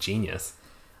fucking genius?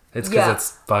 It's because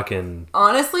it's fucking...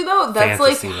 Honestly, though, that's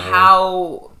like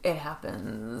how it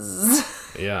happens.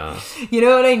 Yeah. You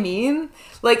know what I mean?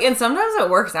 Like, and sometimes it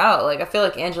works out. Like, I feel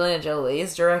like Angelina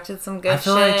Jolie's directed some good shit. I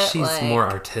feel like she's more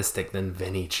artistic than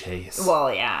Vinny Chase.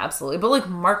 Well, yeah, absolutely. But like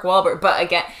Mark Wahlberg. But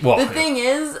again, the thing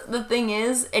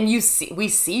is, and we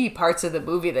see parts of the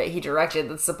movie that he directed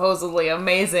that's supposedly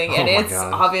amazing, and it's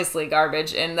obviously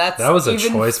garbage. And that was a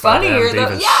even choice funnier by them to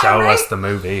even show us the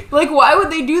movie. Like, why would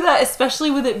they do that,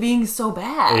 especially with it being so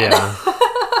bad? Yeah.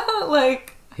 Like.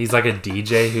 He's like a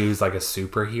DJ who's like a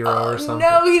superhero or something.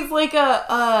 No, he's like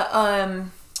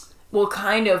well,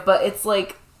 kind of, but it's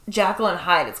like Jekyll and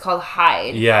Hyde. It's called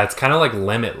Hyde. Yeah, it's kind of like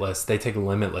Limitless. They take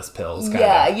Limitless pills.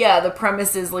 Yeah. The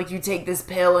premise is like you take this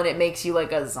pill and it makes you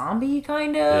like a zombie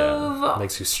kind of. Yeah,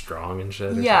 makes you strong and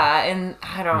shit. Yeah, and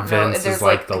I don't know. Vince There's is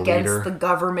like the against leader. the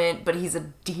government, but he's a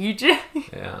DJ.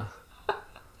 Yeah.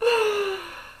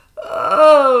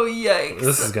 Oh, yikes.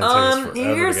 This is gonna take us forever to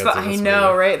get to this I know,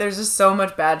 movie. right? There's just so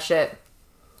much bad shit.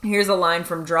 Here's a line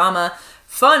from Drama.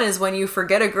 Fun is when you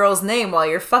forget a girl's name while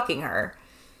you're fucking her.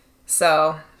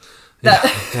 So that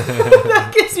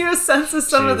that gives you a sense of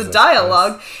some of the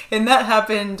dialogue. Christ. And that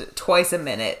happened twice a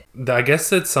minute. I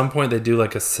guess at some point they do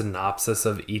like a synopsis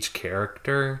of each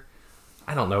character.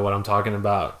 I don't know what I'm talking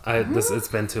about. It's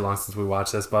been too long since we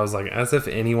watched this, but I was like, as if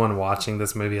anyone watching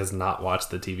this movie has not watched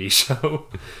the TV show.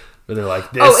 But they're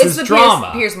like, this is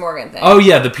drama. Piers Morgan thing. Oh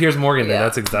yeah, the Piers Morgan thing.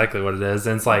 That's exactly what it is.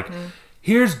 And it's like,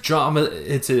 here's drama.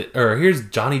 Here's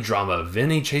Johnny Drama,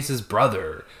 Vinny Chase's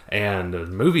brother, and the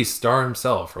movie star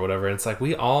himself, or whatever. And it's like,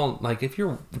 we all like, if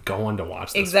you're going to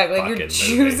watch this, exactly, if you're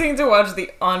choosing to watch the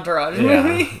Entourage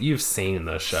movie, you've seen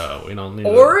the show. We don't need.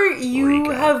 Or you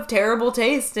have terrible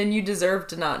taste and you deserve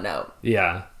to not know.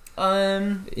 Yeah.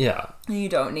 Yeah. You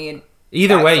don't need.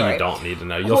 Either way, you don't need to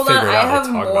know. You'll figure it out. I have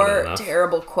more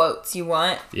terrible quotes. You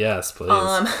want? Yes,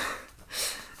 please.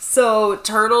 So,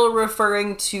 Turtle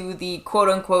referring to the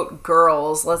quote-unquote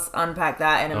girls, let's unpack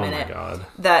that in a minute. Oh my God.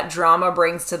 That Drama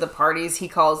brings to the parties, he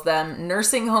calls them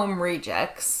nursing home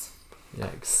rejects.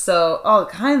 Yikes. So, all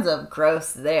kinds of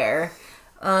gross there.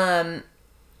 So,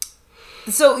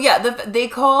 yeah, they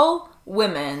call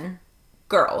women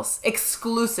girls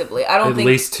exclusively. I don't think...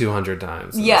 At least 200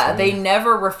 times. Yeah, they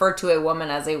never refer to a woman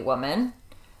as a woman.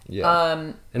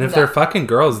 Yeah. And if they're fucking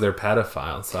girls, they're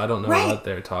pedophiles. So I don't know what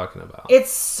they're talking about.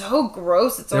 It's so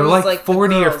gross. It's they're always like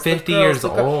 40 or 50 years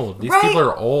old. These people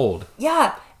are old.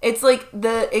 Yeah. It's like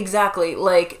the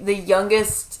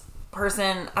youngest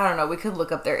person, I don't know, we could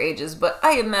look up their ages, but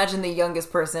I imagine the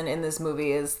youngest person in this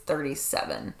movie is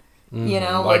 37. You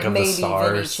know, like maybe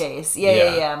Vinny Chase.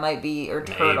 Yeah, might be, or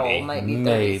Turtle might be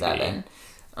 37.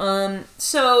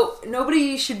 So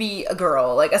nobody should be a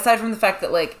girl, like, aside from the fact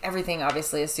that, like, everything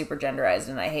obviously is super genderized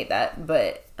and I hate that,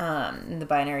 but the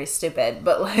binary is stupid,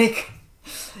 but, like,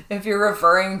 if you're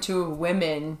referring to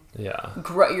women,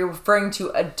 you're referring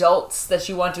to adults that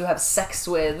you want to have sex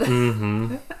with.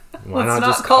 Why not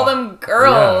just call them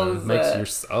girls? Yeah, it makes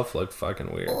yourself look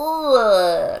fucking weird.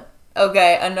 Ugh.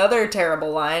 Okay, another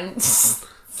terrible line. It's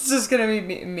just gonna be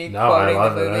me quoting I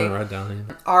love the movie. I didn't write down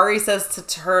either. Ari says to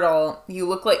Turtle, "You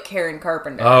look like Karen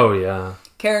Carpenter." Oh yeah.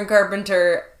 Karen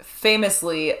Carpenter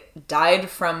famously died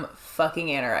from fucking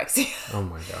anorexia. Oh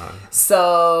my God.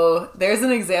 So there's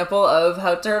an example of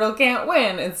how Turtle can't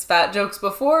win. It's fat jokes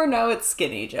before, now it's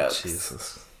skinny jokes.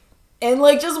 Jesus. And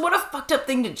like, just what a fucked up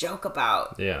thing to joke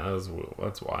about. Yeah,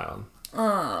 that's wild.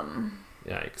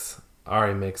 Yikes.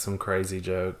 Ari makes some crazy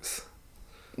jokes.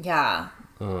 Yeah.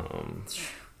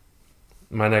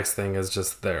 My next thing is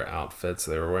just their outfits.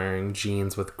 They were wearing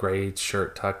jeans with gray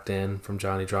shirt tucked in from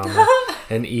Johnny Drama.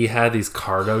 And he had these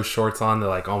cargo shorts on that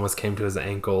like almost came to his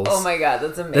ankles. Oh my God,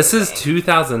 that's amazing. This is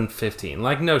 2015.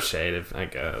 Like, no shade, I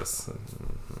guess.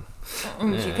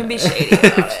 You can be shady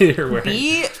about it.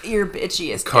 Be your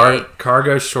bitchiest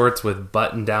cargo shorts with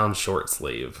button-down short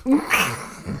sleeve.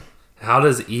 How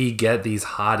does E get these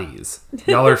hotties?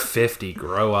 Y'all are 50.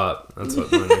 Grow up. That's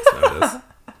what my next note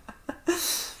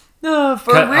is. No,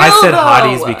 for real, I said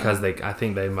hotties because I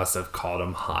think they must have called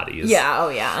them hotties. Yeah. Oh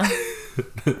yeah.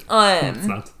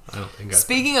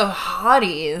 Speaking of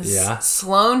hotties,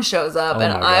 Sloane shows up,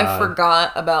 and I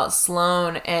forgot about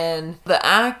Sloane and the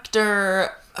actor.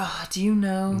 Do you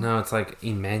know? No, it's like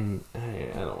Emmanuel.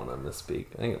 I don't want to misspeak.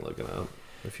 I can look it up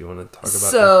if you want to talk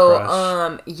about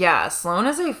your crush. Sloane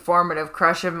is a formative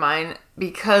crush of mine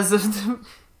because of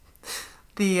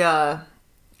the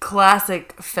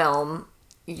classic film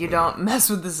You Don't Mess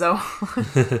with the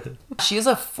Zohan. She's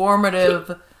a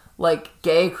formative, like,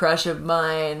 gay crush of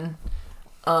mine.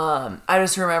 I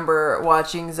just remember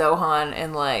watching Zohan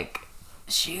and, like,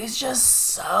 she was just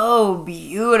so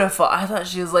beautiful. I thought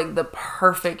she was, like, the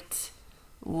perfect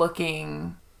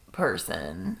looking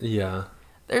person. Yeah.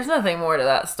 There's nothing more to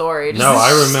that story. No,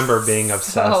 I remember being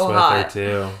obsessed with her,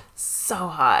 too. So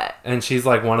hot. And she's,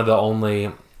 like, one of the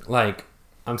only, like...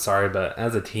 I'm sorry, but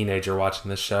as a teenager watching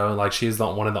this show, like, she's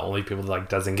one of the only people that, like,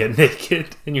 doesn't get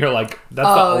naked. And you're like, that's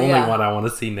the only one I want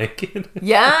to see naked.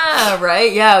 Yeah,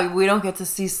 right? Yeah, we don't get to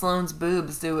see Sloane's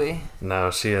boobs, do we?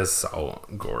 No, she is so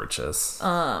gorgeous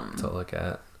to look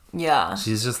at. Yeah.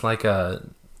 She's just like a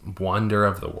wonder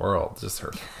of the world.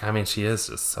 She is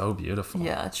just so beautiful.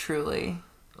 Yeah, truly.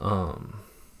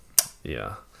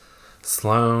 Yeah.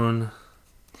 Sloane.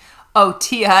 Oh,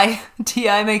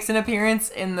 T.I. makes an appearance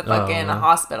in the fucking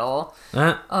hospital.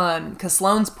 Because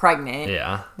Sloane's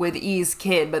pregnant with E's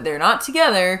kid, but they're not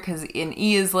together because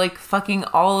E is like fucking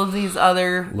all of these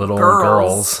other little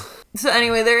girls. So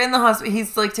anyway, they're in the hospital.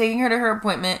 He's like taking her to her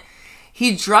appointment.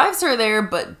 He drives her there,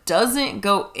 but doesn't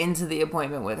go into the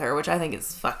appointment with her, which I think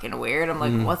is fucking weird. I'm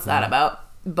like, what's that about?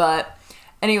 But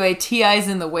anyway, T.I.'s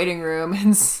in the waiting room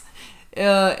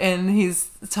and he's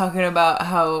talking about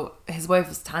how his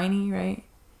wife is Tiny, right?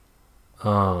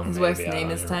 His wife's name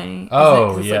is Tiny.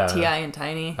 Oh, it's yeah. like T.I. and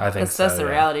Tiny. I think that's the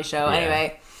reality show. Yeah.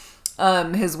 Anyway,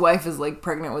 his wife is like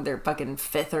pregnant with their fucking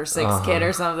 5th or 6th kid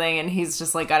or something, and he's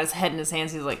just like got his head in his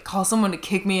hands. He's like, call someone to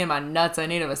kick me in my nuts. I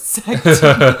need a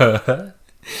vasectomy.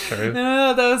 True.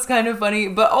 That was kind of funny.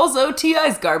 But also,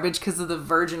 T.I.'s garbage because of the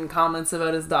virgin comments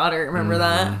about his daughter. Remember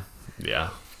that? Yeah.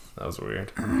 That was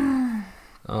weird.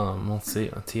 We'll see.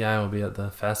 T.I. will be at the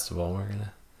festival. We're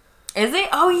gonna. Is he?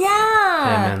 Oh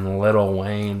yeah. Him and Lil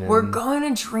Wayne. We're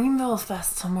going to Dreamville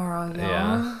Fest tomorrow, y'all.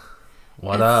 Yeah.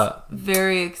 What up?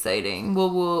 Very exciting. We'll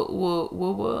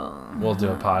do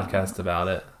a podcast about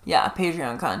it. Yeah,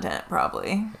 Patreon content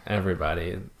probably.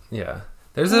 Everybody. Yeah.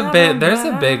 There's a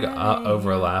big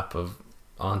overlap of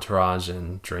Entourage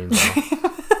and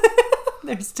Dreamville.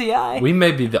 There's T.I. We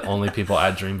may be the only people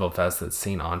at Dreamville Fest that's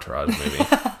seen Entourage movie.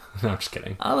 No, I'm just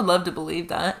kidding. I would love to believe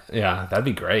that. Yeah, that'd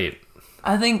be great.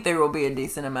 I think there will be a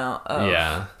decent amount of...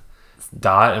 Yeah.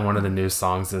 Dot in one of the new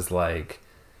songs is like...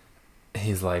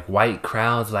 He's like, white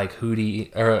crowds like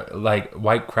Hootie... Or like,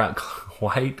 white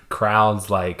crowds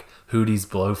like Hootie's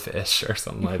Blowfish or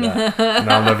something like that. And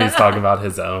I don't know if he's talking about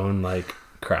his own, like,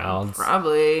 crowds.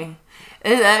 Probably.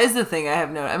 That is the thing I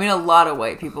have noticed. I mean, a lot of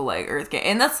white people like Earth Gang.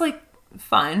 And that's, like,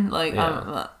 fine. Like,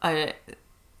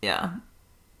 yeah.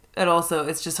 And also,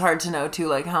 it's just hard to know, too,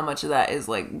 like, how much of that is,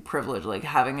 like, privilege, like,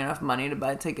 having enough money to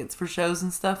buy tickets for shows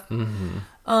and stuff. Mm-hmm.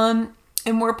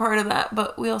 And we're part of that,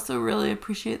 but we also really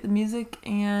appreciate the music,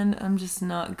 and I'm just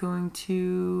not going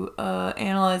to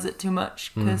analyze it too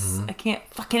much, because I can't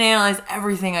fucking analyze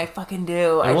everything I fucking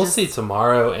do. And we'll see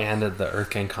tomorrow and at the Earth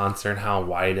Gang concert how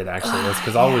white it actually is,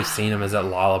 because all we've seen him is at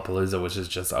Lollapalooza, which is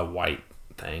just a white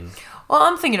thing. Well,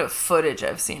 I'm thinking of footage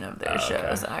I've seen of their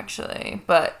shows, actually.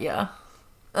 But, yeah.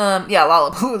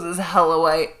 Lollapalooza is hella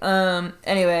white.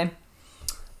 Anyway.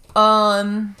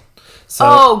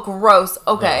 Oh, gross.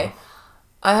 Okay.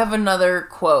 I have another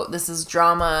quote. This is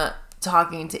Drama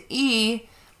talking to E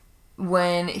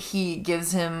when he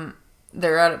gives him...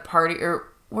 They're at a party, or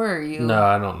where are you? No,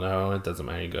 I don't know. It doesn't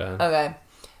matter. You go ahead. Okay.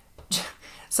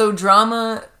 So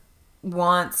Drama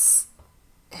wants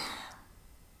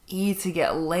E to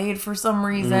get laid for some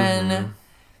reason.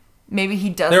 Maybe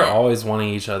he doesn't. They're always wanting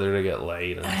each other to get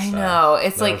laid and I know.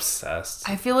 It's They're like... obsessed.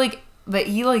 I feel like... But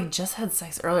he, like, just had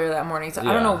sex earlier that morning, so I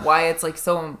don't know why it's, like,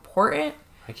 so important.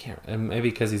 I can't... Maybe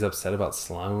because he's upset about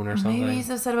Sloane or something. Maybe he's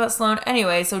upset about Sloane.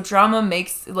 Anyway, so Drama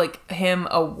makes, like, him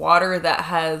a water that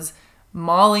has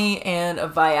Molly and a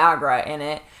Viagra in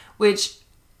it, which,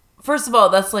 first of all,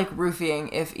 that's, like, roofing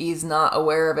if he's not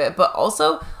aware of it. But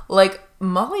also, like,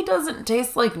 Molly doesn't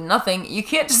taste like nothing. You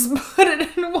can't just put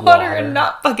it in water and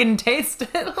not fucking taste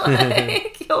it.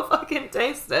 Like, you'll fucking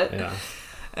taste it. Yeah.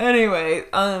 Anyway,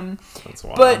 That's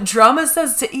wild. But Drama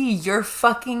says to E, you're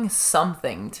fucking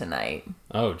something tonight.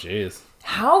 Oh, jeez.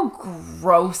 How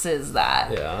gross is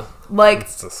that? Yeah. Like,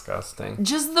 it's disgusting.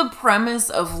 Just the premise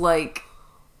of, like,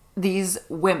 these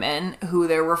women who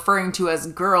they're referring to as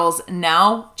girls,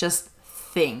 now just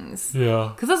things.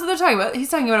 Yeah. Because that's what they're talking about. He's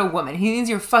talking about a woman. He means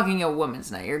you're fucking a woman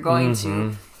tonight. You're going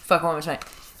to fuck a woman tonight.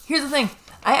 Here's the thing.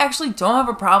 I actually don't have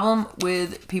a problem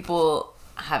with people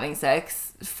having sex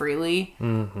freely,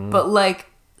 but, like,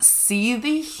 see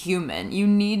the human. You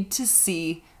need to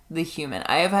see the human.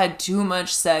 I have had too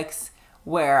much sex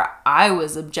where I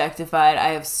was objectified. I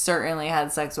have certainly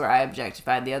had sex where I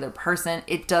objectified the other person.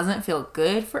 It doesn't feel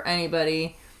good for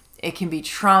anybody. It can be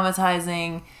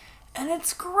traumatizing, and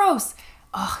it's gross.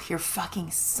 Ugh, you're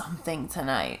fucking something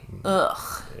tonight.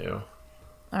 Ugh. Ew.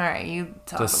 All right, you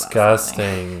talk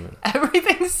disgusting. About something.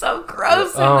 Everything's so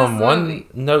gross in this movie. One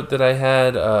note that I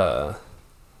had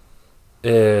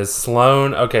is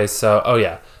Sloane. Okay, so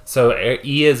so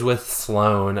E is with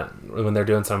Sloane when they're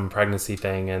doing some pregnancy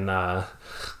thing,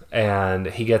 and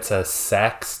he gets a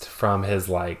sext from his,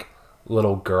 like,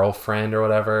 little girlfriend or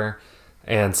whatever,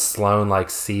 and Sloane, like,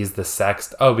 sees the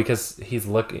sext. Oh, because he's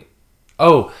looking.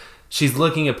 Oh. She's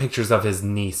looking at pictures of his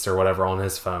niece or whatever on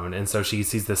his phone. And so she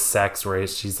sees this sext where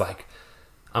she's like,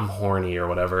 I'm horny or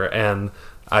whatever. And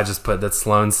I just put that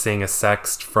Sloane seeing a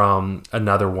sext from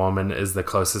another woman is the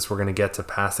closest we're going to get to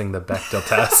passing the Bechdel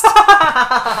test.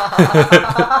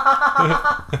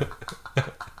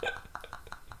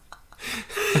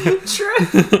 True.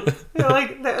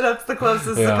 Like, that's the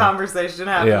closest the conversation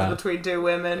happens between two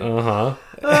women.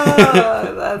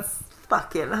 That's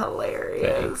fucking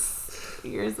hilarious. Thanks.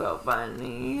 You're so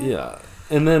funny. Yeah.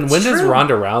 And then when does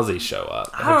Ronda Rousey show up?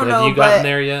 I don't know. Have you gotten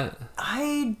there yet?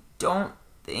 I don't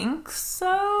think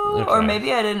so. Okay. Or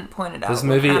maybe I didn't point it out. This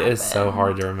movie is so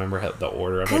hard to remember the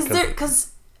order of it.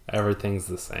 Because everything's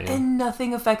the same. And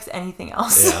nothing affects anything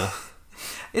else. Yeah.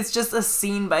 It's just a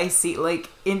scene by scene. Like,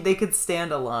 they could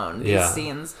stand alone, these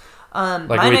scenes. Like,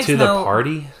 way to the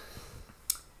party?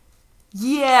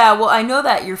 Yeah, well, I know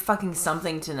that your fucking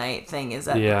something tonight thing is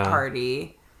at the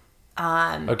party.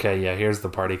 Okay, yeah, here's the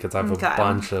party, because I have a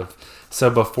bunch of... So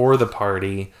before the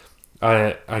party,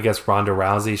 I guess Ronda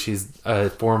Rousey, she's a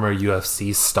former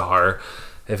UFC star.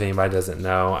 If anybody doesn't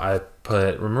know,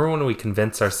 remember when we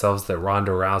convinced ourselves that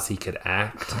Ronda Rousey could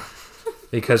act?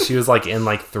 Because she was like in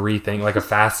like 3 things, like a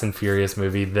Fast and Furious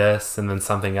movie, this, and then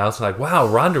something else. Like, wow,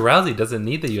 Ronda Rousey doesn't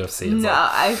need the UFC. It's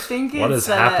I think what has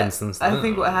happened since then? I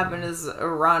think what happened is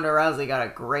Ronda Rousey got a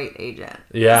great agent.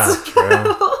 Yeah,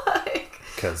 true.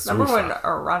 Remember when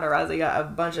Ronda Rousey got a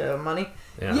bunch of money?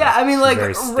 Yeah, I mean, like,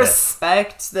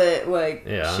 respect that, like,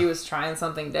 she was trying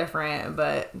something different,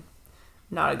 but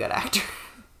not a good actor.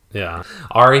 Yeah.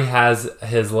 Ari has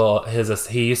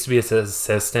he used to be his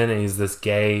assistant, and he's this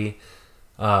gay...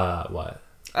 what?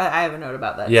 I have a note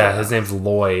about that. Yeah, his name's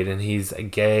Lloyd, and he's a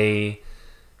gay...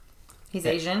 He's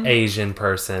Asian? Asian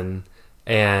person.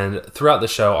 And throughout the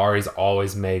show, Ari's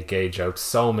always made gay jokes.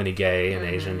 So many gay and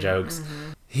Asian jokes.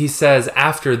 Mm-hmm. He says,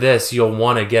 after this, you'll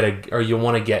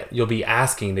be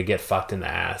asking to get fucked in the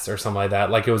ass, or something like that.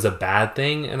 Like, it was a bad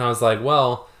thing. And I was like,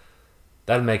 well...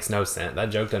 That makes no sense.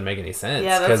 That joke doesn't make any sense.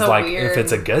 Yeah, that's like, weird... if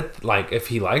it's a good... Like, if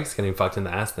he likes getting fucked in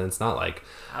the ass, then it's not like...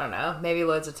 I don't know. Maybe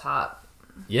Lloyd's a top.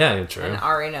 Yeah, true. And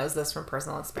Ari knows this from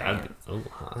personal experience.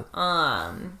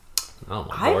 Why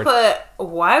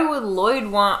would Lloyd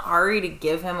want Ari to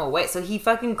give him away? So he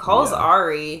fucking calls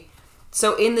Ari.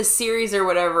 So in the series or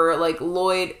whatever, like,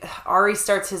 Ari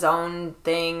starts his own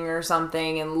thing or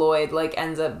something, and Lloyd, like,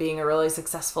 ends up being a really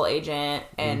successful agent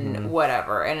and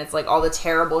whatever. And it's like all the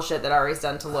terrible shit that Ari's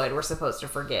done to Lloyd we're supposed to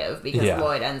forgive because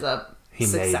Lloyd ends up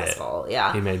successful.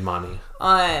 Yeah. He made money.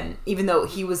 Even though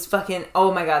he was fucking,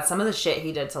 oh my god, some of the shit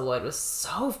he did to Lloyd was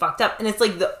so fucked up. And it's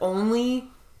like the only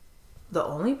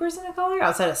person of color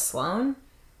outside of Sloane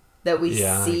that we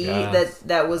see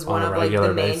that was one of, like,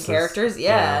 the main characters.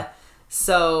 Yeah.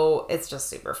 So it's just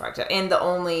super fucked up, and the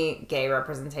only gay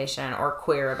representation or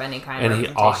queer of any kind. And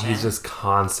he's just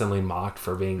constantly mocked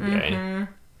for being gay.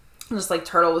 Just like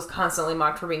Turtle was constantly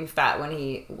mocked for being fat when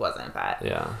he wasn't fat.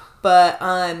 Yeah. But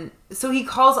so he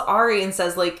calls Ari and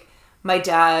says, like, my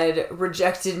dad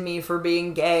rejected me for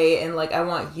being gay, and, like, I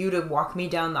want you to walk me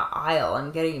down the aisle.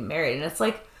 I'm getting married, and it's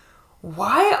like,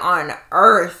 why on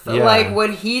earth, like,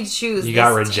 would he choose? You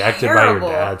got rejected by your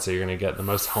dad, so you're gonna get the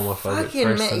most homophobic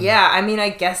person. Yeah, I mean, I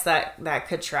guess that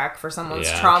could track for someone's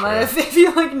trauma if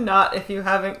you if you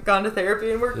haven't gone to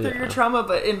therapy and worked through your trauma.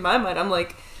 But in my mind, I'm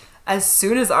like, as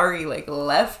soon as Ari, like,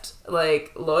 left,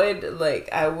 like, Lloyd, like,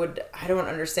 I don't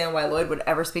understand why Lloyd would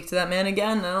ever speak to that man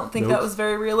again. I don't think that was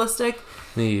very realistic.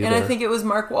 Me either. And I think it was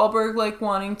Mark Wahlberg, like,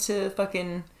 wanting to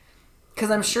fucking... Because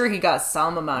I'm sure he got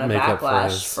some amount of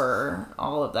backlash for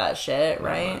all of that shit,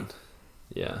 right?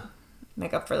 Yeah.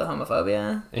 Make up for the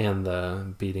homophobia. And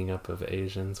the beating up of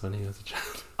Asians when he was a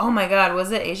child. Oh my god,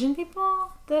 was it Asian people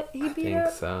that he beat up? I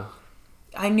think so.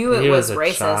 I knew it was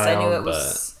racist. Child, I knew it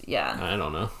was... Yeah. I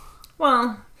don't know.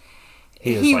 Well...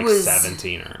 He was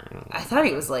 17 or... I thought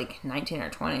he was like 19 or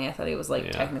 20. I thought he was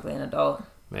like technically an adult.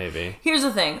 Maybe. Here's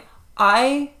the thing.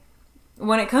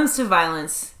 When it comes to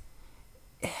violence...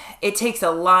 It takes a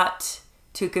lot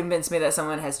to convince me that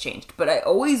someone has changed. But I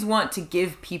always want to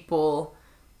give people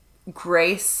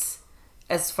grace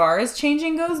as far as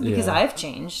changing goes. Because I've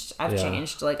changed. I've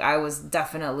changed. Like, I was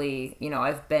definitely,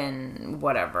 I've been,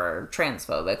 whatever,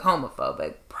 transphobic,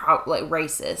 homophobic, like,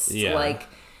 racist. Yeah. Like,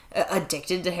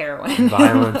 addicted to heroin.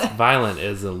 Violent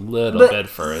is a little bit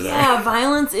further. Yeah,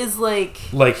 violence is like...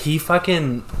 Like, he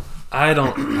fucking... I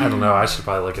don't know. I should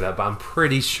probably look it up. But I'm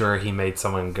pretty sure he made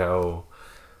someone go...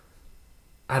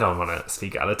 I don't want to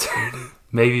speak out of turn.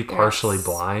 Maybe partially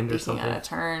blind or something. Out of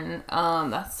turn.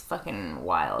 That's fucking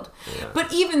wild. Yeah.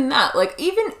 But even that, like,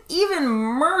 even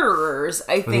murderers,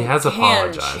 I think,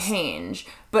 can change.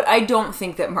 But I don't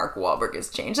think that Mark Wahlberg has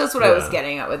changed. That's what I was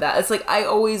getting at with that. It's like, I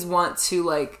always want to,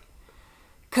 like...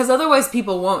 Because otherwise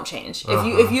people won't change.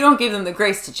 If you don't give them the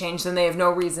grace to change, then they have no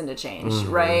reason to change,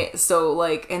 right? So,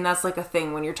 like, and that's, like, a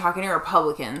thing. When you're talking to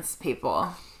Republicans, people,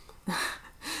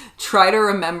 try to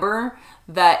remember...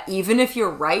 that even if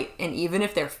you're right and even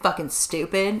if they're fucking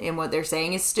stupid and what they're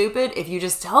saying is stupid, if you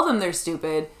just tell them they're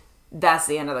stupid, that's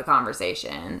the end of the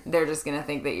conversation. They're just going to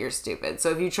think that you're stupid. So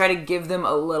if you try to give them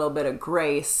a little bit of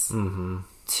grace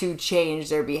to change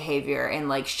their behavior and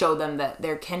like show them that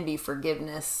there can be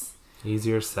forgiveness.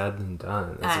 Easier said than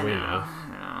done, as we know.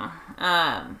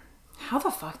 I know. How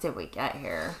the fuck did we get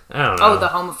here? I don't know. Oh, the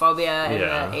homophobia and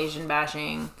the Asian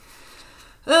bashing.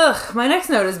 Ugh, my next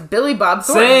note is Billy Bob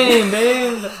Thornton. Same,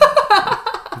 man.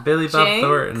 Billy Bob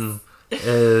Thornton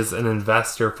is an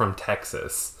investor from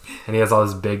Texas. And he has all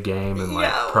this big game and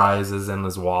like prizes in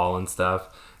his wall and stuff.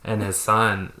 And his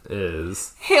son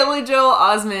is... Haley Joel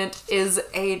Osment is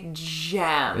a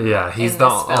gem. Yeah, he's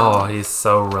he's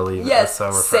so relieving. Yes, so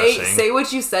refreshing. Say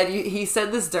what you said. He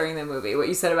said this during the movie, what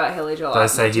you said about Haley Joel Osment. Did I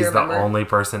say he's the only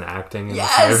person acting in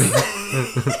this movie?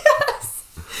 Yes!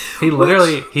 He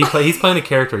literally, he's playing a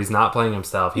character. He's not playing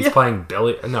himself. He's playing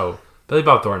Billy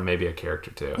Bob Thornton may be a character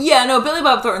too. Yeah, no, Billy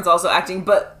Bob Thornton's also acting,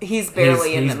 but he's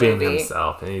barely in the movie. He's being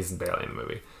himself, and he's barely in the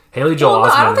movie. Haley Joel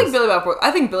Osment. I don't think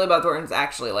I think Billy Bob Thornton's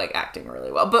actually like acting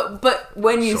really well. But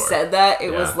when you said that,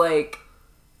 it was like,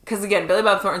 because again, Billy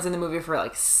Bob Thornton's in the movie for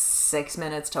like 6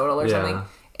 minutes total or something,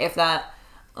 if that.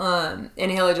 And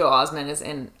Haley Joel Osment is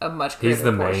in a much greater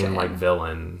portion. He's the main like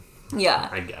villain. Yeah.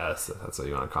 I guess, if that's what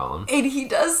you want to call him. And he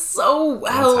does so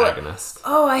well. Antagonist.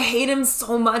 Oh, I hate him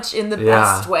so much in the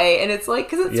best way. And it's like,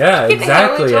 because it's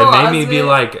exactly.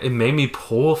 It made me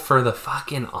pull for the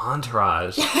fucking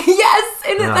Entourage. Yes,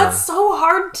 and that's so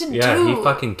hard to do. Yeah, he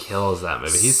fucking kills that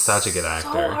movie. He's such a good actor.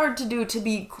 So hard to do, to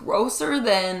be grosser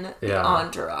than the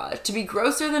Entourage. To be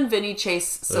grosser than Vinny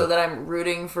Chase so that I'm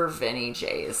rooting for Vinny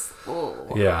Chase.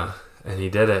 Ooh. Yeah. And he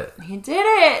did it.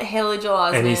 Haley Joel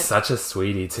Osment. And he's such a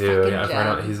sweetie too.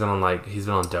 Yeah, he's been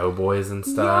on Doughboys and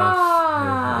stuff.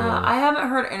 Yeah. I haven't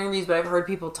heard interviews, but I've heard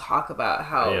people talk about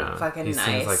how fucking nice.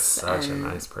 He seems like such a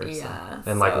nice person. Yeah,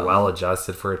 and like well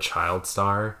adjusted for a child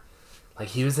star. Like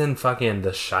he was in fucking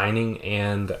The Shining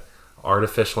and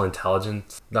Artificial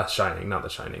Intelligence. Not Shining, not The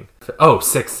Shining. Oh,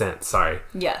 Sixth Sense. Sorry.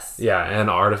 Yes. Yeah,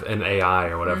 and AI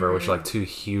or whatever, which are like two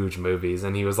huge movies,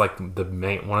 and he was like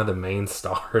one of the main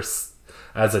stars.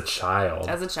 As a child,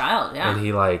 yeah. And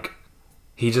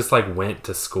he just like went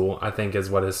to school, I think is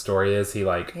what his story is. He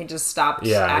just stopped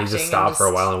acting. He just stopped for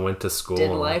a while and went to school. Did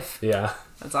life. Yeah.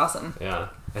 That's awesome. Yeah.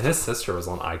 And his sister was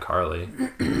on iCarly.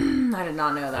 I did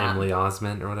not know that. Emily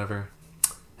Osment or whatever.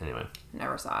 Anyway.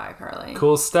 Never saw iCarly.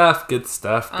 Cool stuff. Good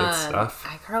stuff. Good stuff.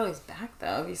 iCarly's back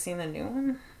though. Have you seen the new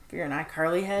one? If you're an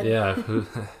iCarly head. Yeah.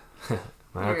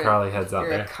 My iCarly head's out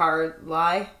there. You're a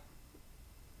Carly.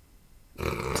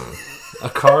 A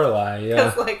Carly, yeah.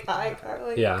 It's like, hi,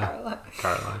 Carly. Yeah,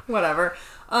 Carly. Whatever.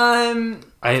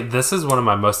 This is one of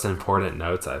my most important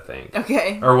notes, I think.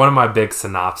 Okay. Or one of my big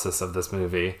synopsis of this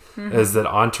movie is that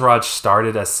Entourage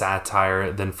started as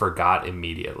satire, then forgot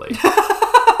immediately.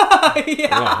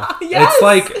 Yeah. Yes. It's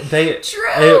like True.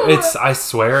 I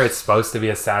swear it's supposed to be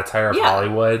a satire of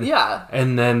Hollywood. Yeah.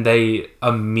 And then they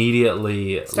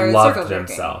immediately loved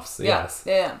themselves. Yes.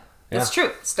 Yeah. It's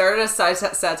true. Started as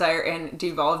satire and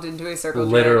devolved into a circle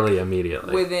jerk. Literally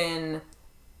immediately.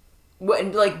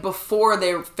 Before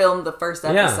they filmed the first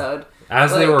episode. Yeah.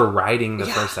 As they were writing the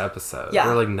first episode. Yeah.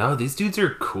 They're like, no, these dudes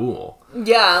are cool.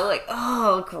 Yeah, like,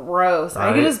 oh, gross.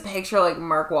 Right? I can just picture like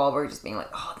Mark Wahlberg just being like,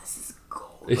 oh, this is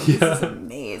gold. This is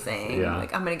amazing. Yeah.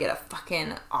 Like, I'm going to get a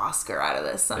fucking Oscar out of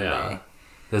this someday. Yeah.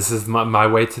 This is my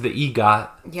way to the EGOT.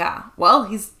 Yeah. Well,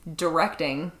 he's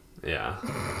directing. Yeah.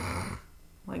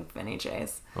 Like Vinny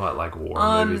Chase. What, like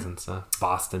war movies and stuff?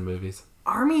 Boston movies?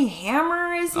 Armie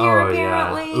Hammer is here,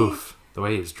 apparently. Yeah. Oof. The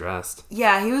way he's dressed.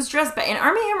 Yeah, he was dressed and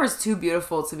Armie Hammer's too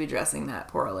beautiful to be dressing that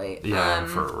poorly. Yeah,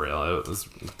 for real. It was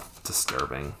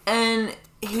disturbing. And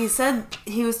he said,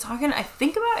 he was talking, I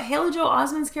think, about Haley Joel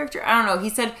Osment's character. I don't know. He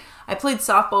said, I played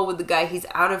softball with the guy. He's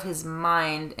out of his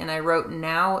mind. And I wrote,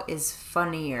 now is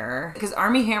funnier. Because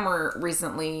Armie Hammer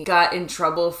recently got in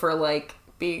trouble for, like,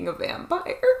 being a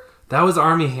vampire. That was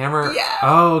Armie Hammer? Yeah.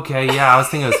 Oh, okay. Yeah, I was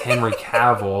thinking it was Henry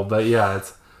Cavill, but yeah,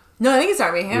 it's... No, I think it's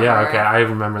Armie Hammer. Yeah, okay. I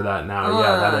remember that now.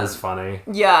 Yeah, that is funny.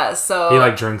 Yeah, so... He,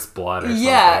 like, drinks blood or something.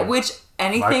 Yeah, which...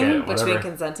 Anything between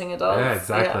consenting adults. Yeah,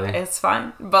 exactly. Yeah, it's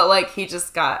fine. But, like, he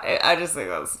just got... I just think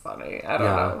that's funny. I don't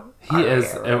know. He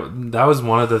is... that was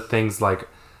one of the things, like,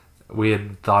 we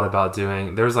had thought about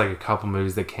doing. There was, like, a couple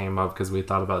movies that came up because we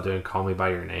thought about doing Call Me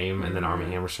By Your Name, and then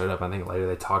Armie Hammer showed up. I think later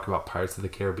they talk about Pirates of the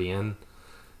Caribbean.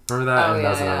 Remember that? Oh, and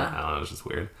yeah. I don't know, it was just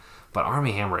weird. But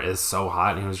Armie Hammer is so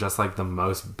hot, and he was just like the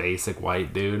most basic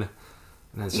white dude.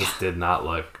 And it just did not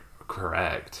look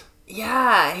correct.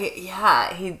 Yeah,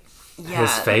 he Yeah,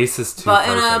 his face is too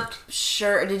button perfect. Up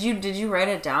shirt. Did you write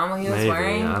it down what he was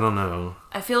wearing? I don't know.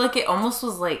 I feel like it almost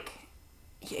was like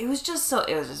it was just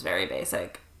very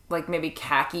basic. Like maybe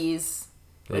khakis,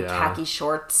 like khaki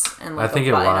shorts, and like I think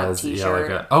a button-up it was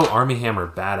t-shirt. Army Hammer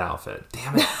bad outfit.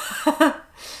 Damn it.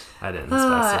 I didn't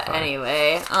specify.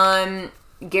 Anyway,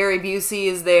 Gary Busey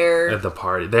is there at the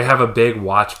party. They have a big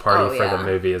watch party for the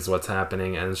movie is what's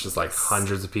happening, and it's just like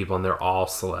hundreds of people, and they're all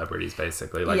celebrities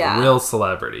basically, like real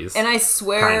celebrities. And I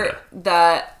swear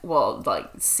that like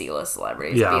C-list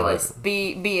celebrities, B-list,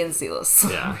 B and C-list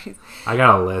celebrities. Yeah, I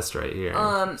got a list right here.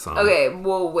 Okay,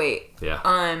 well wait.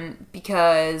 Yeah.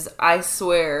 Because I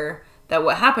swear that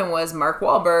what happened was Mark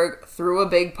Wahlberg threw a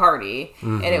big party,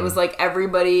 and it was like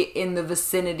everybody in the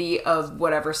vicinity of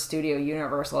whatever studio,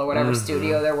 Universal or whatever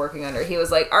studio they're working under. He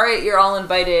was like, all right, you're all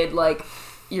invited, like,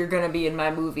 you're gonna be in my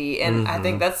movie. And I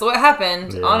think that's what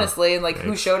happened, honestly. And like,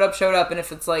 who showed up. And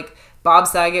if it's like Bob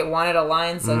Saget wanted a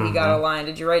line, so he got a line.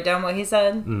 Did you write down what he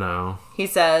said? No. He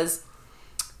says,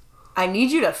 I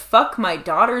need you to fuck my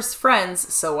daughter's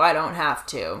friends so I don't have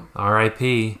to.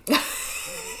 R.I.P.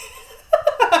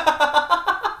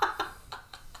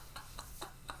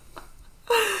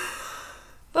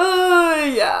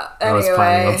 Yeah. Anyway. I was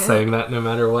planning on saying that no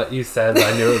matter what you said.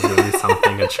 I knew it was going to be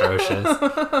something atrocious.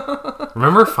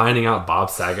 Remember finding out Bob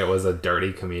Saget was a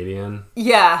dirty comedian?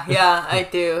 Yeah, I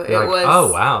do. It was.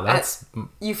 Oh wow, that's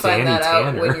you find Danny that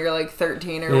Tanner. out when you're like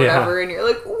 13 or whatever, and you're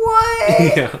like, what?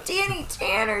 Yeah. Danny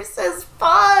Tanner says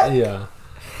fuck. Yeah.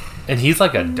 And he's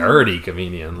like a dirty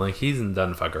comedian. Like, he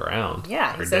doesn't fuck around.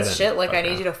 Yeah, he says shit like, I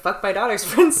need you to fuck my daughter's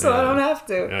friends so I don't have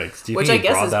to. Yikes. Which I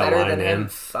guess is better than him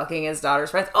fucking his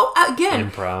daughter's friends. Oh,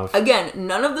 Improv. Again,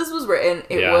 none of this was written.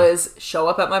 It was show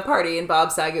up at my party, and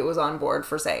Bob Saget was on board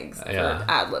for saying, for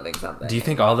ad-libbing something. Do you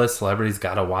think all those celebrities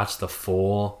got to watch the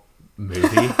full movie?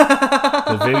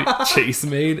 The video Chase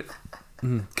made?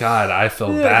 God, I feel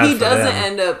bad for He doesn't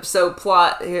them. end up,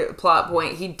 plot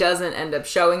point, he doesn't end up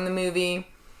showing the movie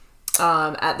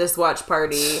at this watch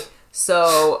party.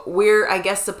 So we're, I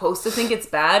guess, supposed to think it's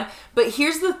bad. But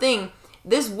here's the thing.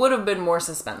 This would have been more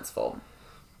suspenseful.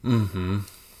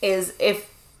 Is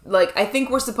if, like, I think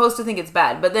we're supposed to think it's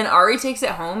bad. But then Ari takes it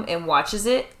home and watches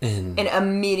it and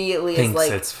immediately is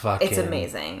like, it's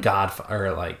amazing.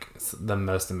 Or like the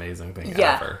most amazing thing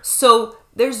ever. So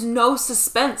there's no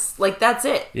suspense. Like, that's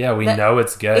it. Yeah, we know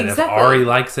it's good. Exactly. If Ari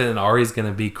likes it, and Ari's going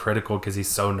to be critical because he's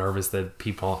so nervous that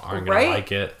people aren't going to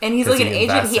like it. And he's like an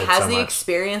agent. He has the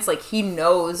experience. Like, he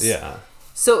knows. Yeah.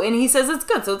 So, and he says it's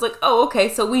good. So it's like, oh,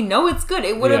 okay. So we know it's good.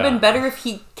 It would have been better if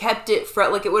he kept it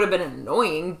like, it would have been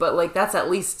annoying, but like, that's at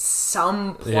least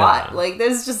some plot. Yeah. Like,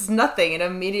 there's just nothing. And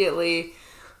immediately,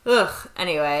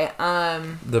 anyway,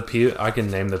 I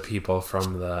can name the people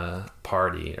from the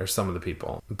party, or some of the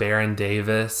people. Baron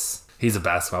Davis, he's a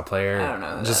basketball player. I don't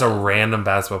know. Just a random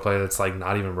basketball player that's like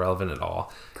not even relevant at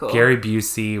all. Cool. Gary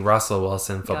Busey, Russell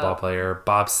Wilson, football player.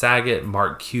 Bob Saget,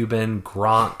 Mark Cuban,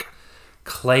 Gronk,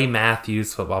 Clay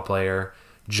Matthews, football player.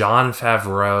 John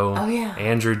Favreau,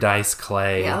 Andrew Dice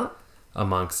Clay,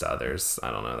 amongst others.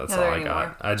 I don't know. That's all I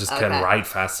got. I just couldn't write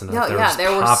fast enough.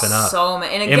 There were so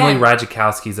many. And again, Emily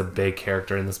Ratajkowski's a big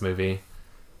character in this movie.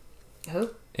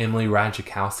 Who? Emily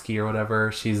Ratajkowski or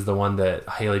whatever. She's the one that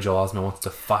Haley Joel Osment wants to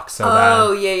fuck so bad.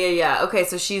 Oh, yeah. Okay,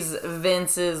 so she's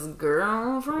Vince's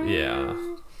girlfriend? Yeah.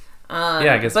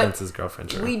 I guess Vince's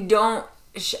girlfriend. Sure. We don't...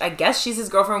 I guess she's his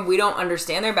girlfriend. We don't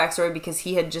understand their backstory because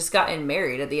he had just gotten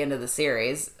married at the end of the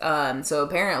series. So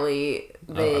apparently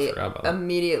they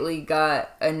immediately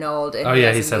got annulled.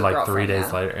 And he said like 3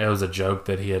 days later. It was a joke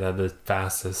that he had the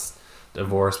fastest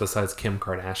divorce besides Kim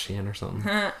Kardashian or something.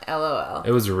 LOL.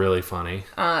 It was really funny.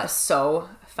 So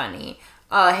funny.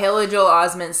 Haley Joel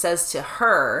Osment says to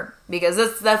her,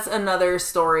 because that's another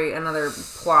story, another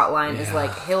plot line is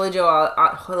like Haley Joel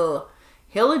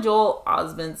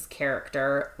Osment's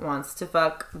character wants to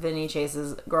fuck Vinny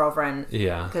Chase's girlfriend.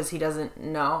 Yeah. Because he doesn't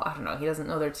know. I don't know. He doesn't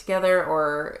know they're together,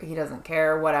 or he doesn't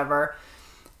care, whatever.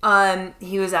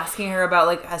 He was asking her about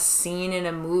like a scene in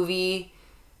a movie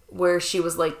where she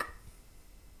was like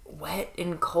wet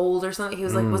and cold or something. He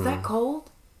was like, was that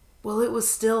cold? Well, it was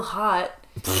still hot.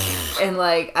 And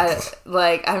like, I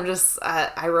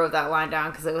wrote that line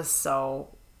down because it was so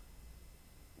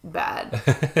bad.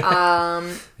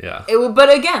 But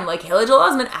again, like, Haley Joel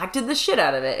Osment acted the shit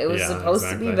out of it. It was supposed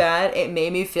to be bad. It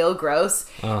made me feel gross.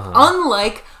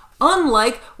 Unlike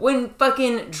when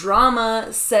fucking Drama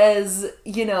says,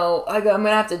 you know, I'm gonna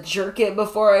have to jerk it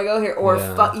before I go here, or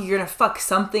you're gonna fuck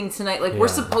something tonight. Like, we're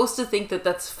supposed to think that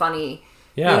that's funny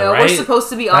Yeah, you know, right? We're supposed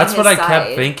to be on his side. That's what I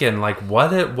kept thinking. Like,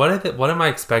 what am I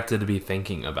expected to be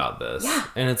thinking about this? Yeah.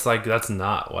 And it's like, that's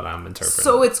not what I'm interpreting.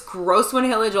 So it's gross when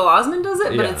Haley Joel Osment does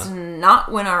it, but it's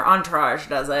not when our entourage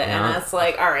does it. Yeah. And it's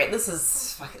like, all right,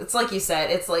 it's like you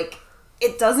said, it's like,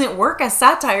 it doesn't work as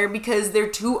satire because they're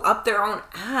too up their own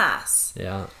ass.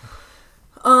 Yeah.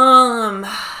 Ronda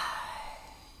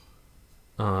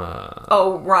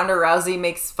Rousey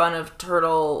makes fun of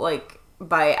Turtle, like,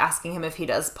 by asking him if he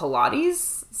does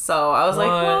Pilates. So I was like,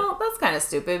 well, that's kind of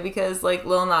stupid because, like,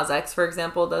 Lil Nas X, for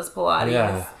example, does Pilates.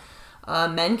 Yeah.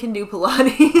 Men can do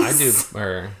Pilates. I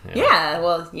do. Yeah,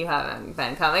 well, you haven't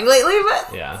been coming lately,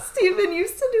 but Steven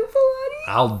used to do Pilates.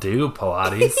 I'll do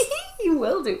Pilates. You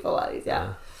will do Pilates,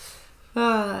 yeah.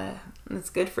 It's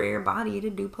good for your body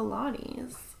to do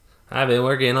Pilates. I've been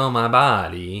working on my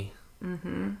body.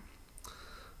 Mm-hmm.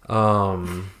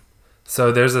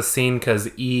 So there's a scene because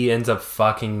E ends up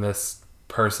fucking this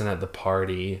person at the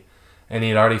party, and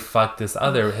he'd already fucked his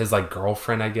like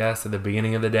girlfriend, I guess, at the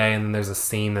beginning of the day, and then there's a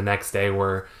scene the next day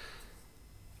where,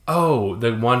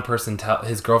 the one person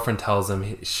his girlfriend tells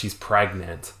him she's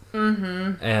pregnant,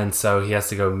 and so he has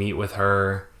to go meet with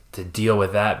her to deal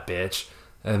with that bitch,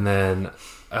 and then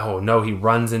he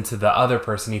runs into the other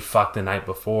person he fucked the night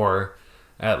before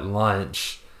at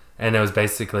lunch, and it was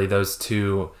basically those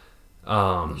two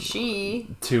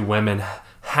women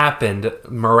happened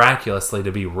miraculously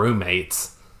to be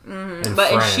roommates.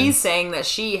 And she's saying that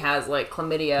she has like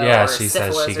chlamydia. Yeah, or she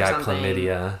says she got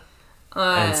chlamydia.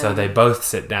 And so they both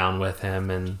sit down with him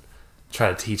and try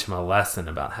to teach him a lesson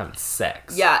about having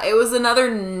sex. Yeah, it was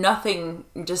another nothing,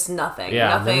 just nothing. Yeah,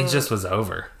 nothing. Then it just was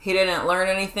over. He didn't learn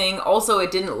anything. Also, it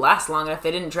didn't last long enough.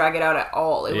 They didn't drag it out at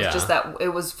all. It was just that it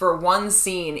was for one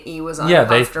scene. He was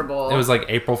uncomfortable. It was like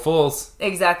April Fool's.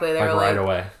 Exactly. They were like right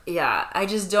away. Yeah, I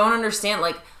just don't understand.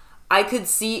 Like, I could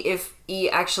see if he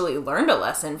actually learned a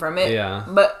lesson from it. Yeah.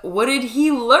 But what did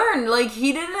he learn? Like,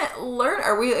 he didn't learn.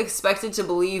 Are we expected to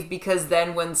believe because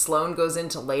then when Sloane goes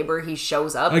into labor, he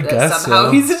shows up? I guess somehow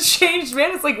so. He's a changed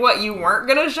man. It's like, what, you weren't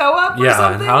going to show up or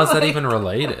something? And how is that even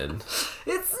related?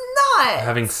 It's not.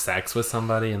 Having sex with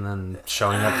somebody and then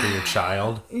showing up for your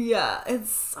child? Yeah,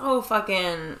 it's so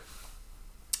fucking...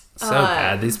 So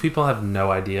bad. These people have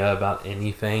no idea about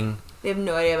anything. They have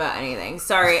no idea about anything.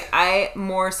 Sorry,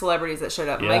 more celebrities that showed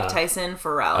up. Yeah. Mike Tyson,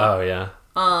 Pharrell. Oh, yeah.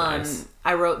 Nice.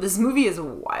 I wrote, this movie is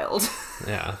wild.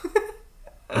 Yeah.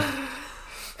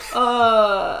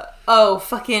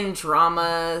 Fucking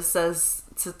drama, says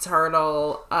to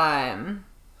Turtle.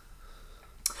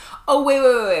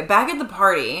 Wait. Back at the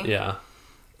party. Yeah.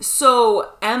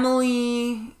 So,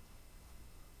 Emily...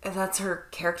 That's her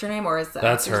character name, or is that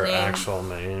That's her name? actual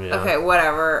name, yeah. Okay,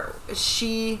 whatever.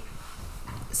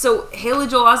 So Haley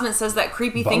Joel Osment says that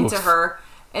creepy thing to her,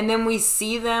 and then we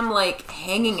see them like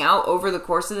hanging out over the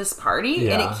course of this party,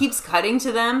 and it keeps cutting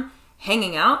to them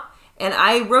hanging out. And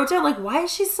I wrote down, like, why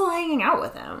is she still hanging out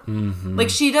with him? Mm-hmm.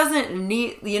 Like, she doesn't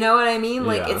need, you know what I mean?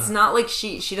 Like, it's not like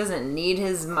she doesn't need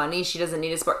his money, she doesn't need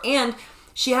his support, and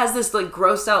she has this like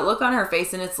grossed out look on her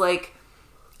face, and it's like,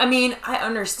 I mean, I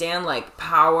understand like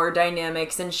power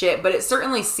dynamics and shit, but it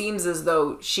certainly seems as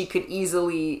though she could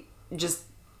easily just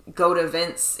go to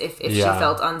Vince if she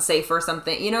felt unsafe or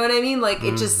something. You know what I mean? Like,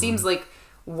 it just seems like,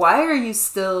 why are you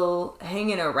still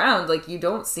hanging around? Like, you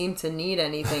don't seem to need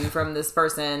anything from this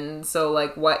person. So,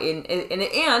 like, what and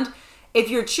if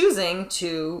you're choosing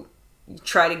to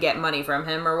try to get money from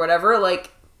him or whatever, like,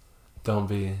 don't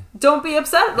be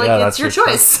upset. Like, it's your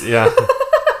choice. Yeah.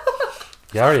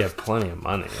 You already have plenty of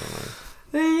money.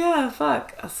 Yeah,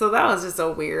 fuck. So that was just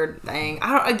a weird thing.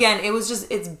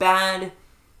 It's bad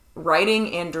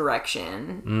writing and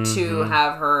direction to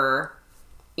have her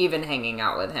even hanging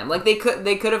out with him. Like, they could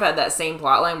have had that same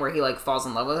plot line where he like falls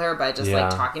in love with her by just like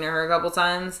talking to her a couple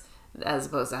times, as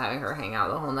opposed to having her hang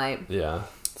out the whole night. Yeah.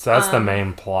 So that's the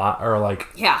main plot, or like,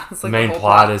 it's like the main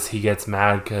plot is he gets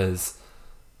mad because,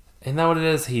 isn't that what it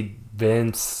is?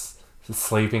 Vince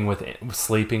sleeping with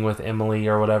Emily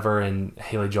or whatever, and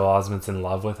Haley Joel Osment's in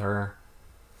love with her.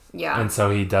 Yeah. And so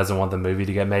he doesn't want the movie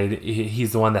to get made.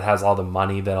 He's the one that has all the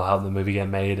money that'll help the movie get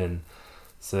made, and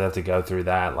so they have to go through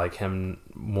that, like him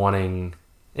wanting...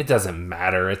 It doesn't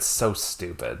matter. It's so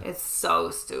stupid.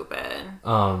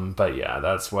 But yeah,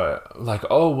 that's what... Like,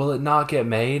 oh, will it not get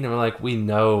made? And we're like, we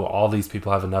know all these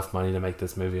people have enough money to make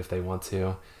this movie if they want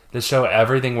to. To show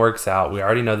everything works out. We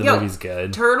already know the movie's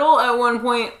good. Turtle at one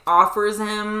point offers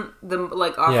him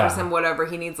whatever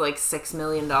he needs, like $6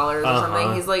 million or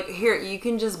something. He's like, here, you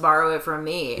can just borrow it from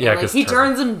me. And like, he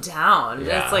turns him down.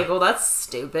 Yeah. It's like, well, that's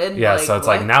stupid. Yeah, like, so it's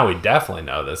like, now we definitely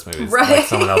know this movie's like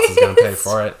someone else is going to pay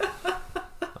for it.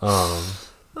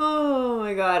 Oh my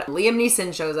my god. Liam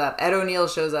Neeson shows up. Ed O'Neill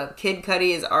shows up. Kid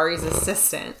Cudi is Ari's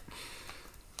assistant.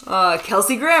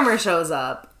 Kelsey Grammer shows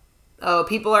up. Oh,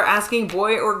 people are asking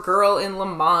boy or girl in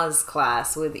Lamaze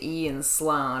class with E and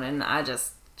Sloan. And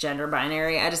gender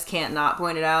binary. I just can't not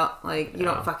point it out. Like, you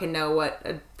don't fucking know what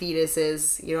a fetus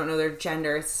is. You don't know their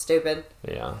gender. It's stupid.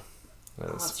 Yeah.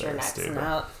 That's very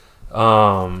stupid.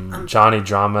 Johnny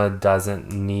Drama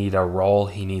doesn't need a role.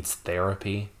 He needs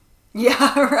therapy.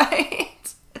 Yeah, right.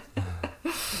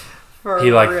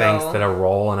 He thinks that a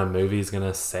role in a movie is going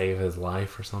to save his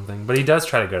life or something. But he does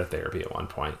try to go to therapy at one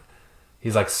point.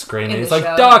 He's like screaming. He's like,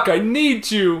 Doc, I need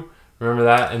you. Remember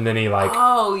that? And then he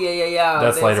oh, yeah.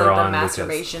 That's later on. The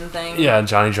masturbation thing. Yeah,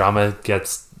 Johnny Drama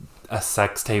gets a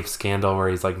sex tape scandal where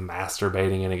he's like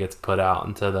masturbating and it gets put out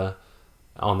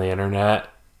on the internet.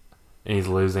 And he's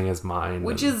losing his mind.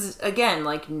 Which is, again,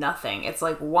 like nothing. It's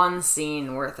like one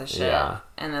scene worth of shit. Yeah.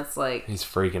 And it's like... He's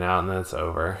freaking out and then it's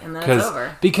over. And then it's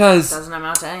over. Because... It doesn't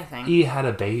amount to anything. E had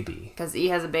a baby. Because E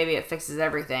has a baby, it fixes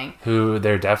everything. Who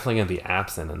they're definitely going to be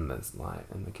absent in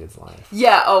the kid's life.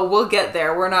 Yeah, we'll get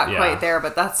there. We're not quite there,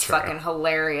 but that's fucking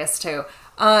hilarious too.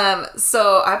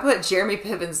 So I put Jeremy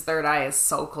Piven's third eye is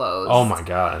so closed. Oh my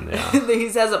god, yeah. He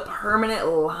has a permanent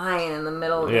line in the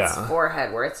middle of his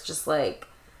forehead where it's just like...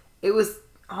 It was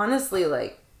honestly,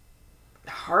 like,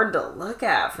 hard to look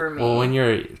at for me. Well, when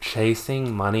you're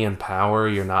chasing money and power,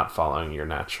 you're not following your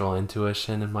natural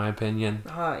intuition, in my opinion.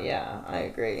 Oh, yeah, I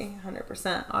agree.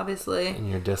 100%, obviously. And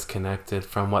you're disconnected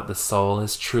from what the soul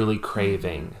is truly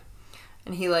craving.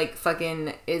 And he, like,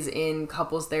 fucking is in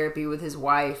couples therapy with his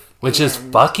wife. Which is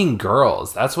fucking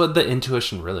girls. That's what the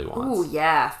intuition really wants. Ooh,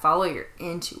 yeah. Follow your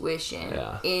intuition.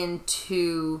 Yeah.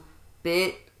 Into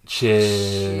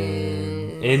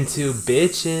Into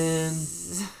bitchin'.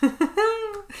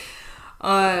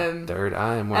 Third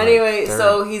eye. Anyway,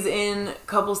 so he's in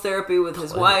couples therapy with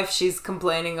his wife. She's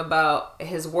complaining about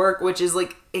his work, which is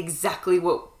like exactly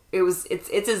what it was.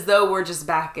 It's as though we're just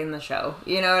back in the show.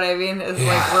 You know what I mean? It's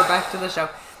like we're back to the show.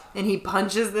 And he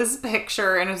punches this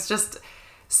picture, and it's just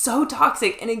so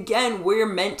toxic. And again, we're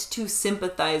meant to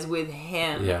sympathize with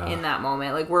him in that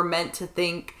moment. Like, we're meant to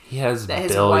think he has that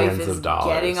his wife is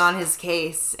getting on his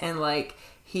case, and like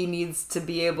he needs to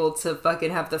be able to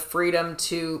fucking have the freedom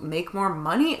to make more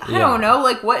money. I don't know,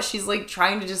 like what she's like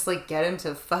trying to just like get him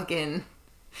to fucking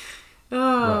be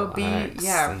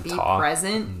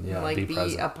present,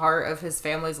 be a part of his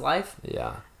family's life.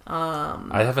 Yeah.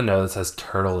 I have a note that says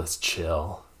Turtle is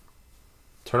chill.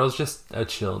 Turtle's just a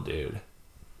chill dude.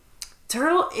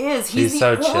 Turtle is. He's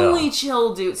the only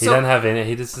chill dude. He doesn't have any.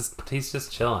 He's just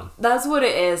chilling. That's what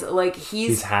it is. Like,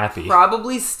 he's happy.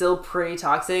 Probably still pretty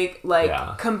toxic,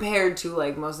 like, compared to,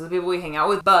 like, most of the people we hang out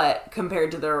with, but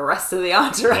compared to the rest of the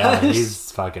entourage. Yeah,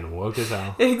 he's fucking woke as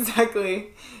hell.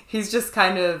 Exactly. He's just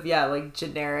kind of, like,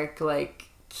 generic, like,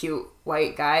 cute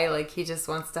white guy. Like, he just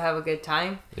wants to have a good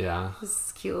time. Yeah.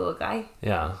 This cute little guy.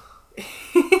 Yeah.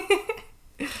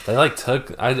 They like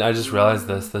took. I just realized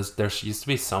this. There used to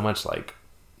be so much like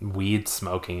weed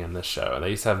smoking in this show.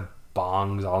 They used to have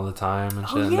bongs all the time and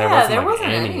shit. Oh, yeah, there wasn't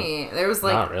any. There was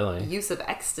like not really. Use of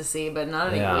ecstasy, but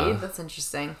not any weed. That's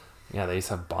interesting. Yeah, they used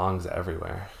to have bongs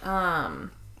everywhere.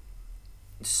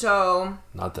 So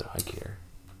not that I care.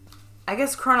 I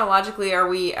guess chronologically, are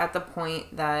we at the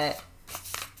point that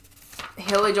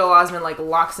Haley Joel Osment like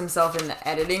locks himself in the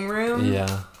editing room?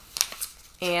 Yeah.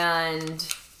 And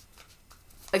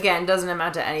again, doesn't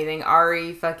amount to anything.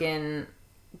 Ari fucking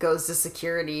goes to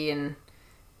security and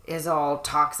is all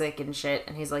toxic and shit.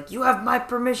 And he's like, you have my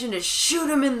permission to shoot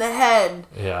him in the head.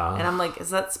 Yeah. And I'm like, is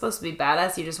that supposed to be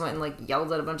badass? You just went and like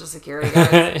yelled at a bunch of security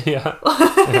guys. Yeah.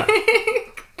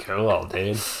 Cool,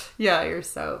 dude. Yeah, you're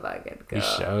so fucking cool. You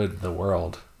showed the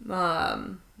world.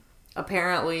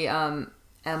 Apparently,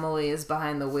 Emily is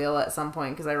behind the wheel at some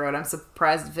point because I wrote, I'm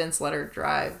surprised Vince let her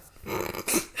drive.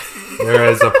 There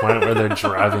is a point where they're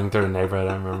driving through the neighborhood.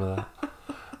 I remember that.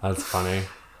 That's funny.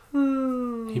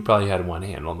 He probably had one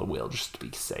hand on the wheel just to be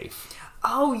safe.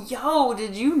 Oh, yo,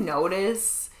 did you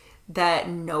notice that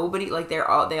nobody, like, they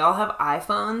all have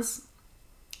iPhones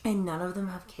and none of them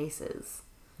have cases?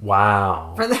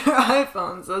 Wow. For their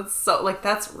iPhones. That's so, like,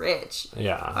 that's rich.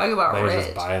 Yeah. Talk about they rich.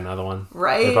 Just buy another one.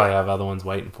 Right? They probably have other ones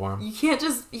waiting for them. You can't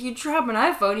just, if you drop an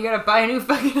iPhone, you gotta buy a new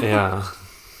fucking yeah.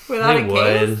 Without a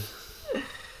case.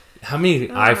 How many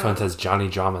iPhones has Johnny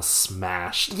Drama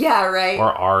smashed? Yeah, right.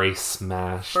 Or Ari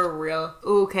smashed? For real.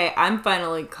 Ooh, okay, I'm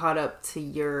finally caught up to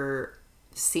your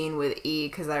scene with E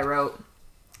because I wrote,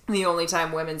 the only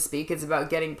time women speak is about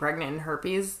getting pregnant and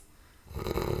herpes.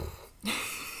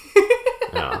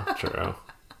 Yeah, true.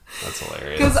 That's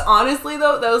hilarious. Because honestly,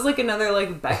 though, that was like another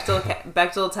like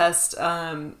Bechdel test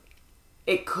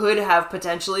it could have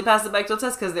potentially passed the Bechdel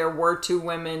test because there were 2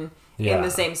 women in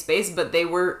the same space, but they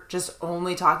were just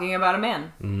only talking about a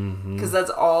man. Because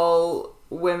that's all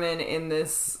women in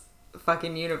this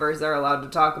fucking universe are allowed to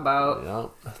talk about.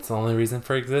 Yep, that's the only reason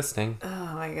for existing.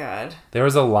 Oh my god. There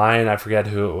was a line, I forget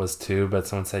who it was to, but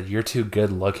someone said, "You're too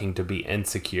good looking to be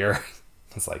insecure."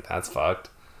 It's like, that's fucked.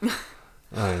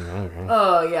 Okay.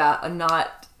 Oh yeah,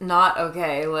 not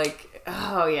okay. Like,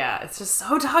 oh yeah, it's just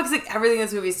so toxic. Everything in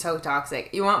this movie is so toxic.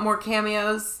 You want more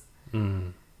cameos?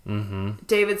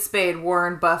 David Spade,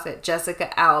 Warren Buffett,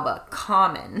 Jessica Alba,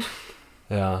 Common.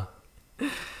 Yeah.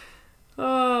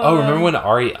 Oh, remember when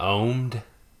Ari owned?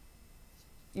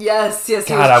 Yes. God,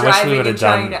 I wish we would have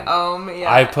done. To ohm.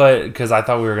 Yeah. I put, because I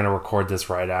thought we were going to record this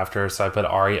right after, so I put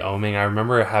Ari ohming. I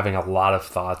remember having a lot of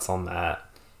thoughts on that,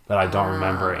 but I don't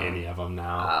remember any of them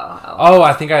now. Oh,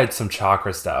 I think I had some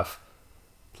chakra stuff.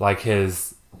 Like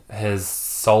his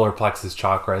solar plexus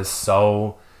chakra is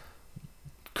so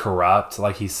corrupt.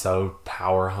 Like he's so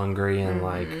power hungry and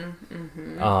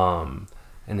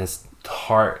and his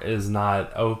heart is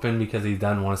not open because he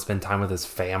doesn't want to spend time with his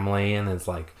family and his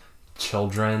like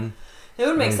children. It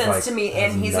would make sense to me,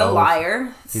 and he's a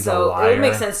liar. So it would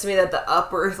make sense to me that the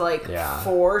upper 4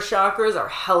 chakras are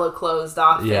hella closed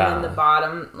off, and then the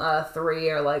bottom 3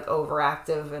 are like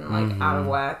overactive and like out of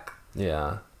whack.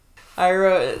 Yeah. I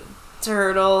wrote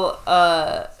Turtle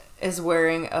is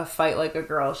wearing a fight like a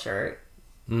girl shirt,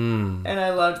 and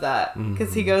I loved that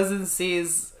because he goes and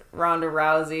sees Ronda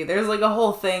Rousey. There's like a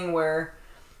whole thing where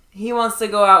he wants to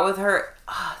go out with her.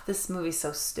 This movie's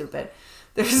so stupid.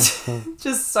 There's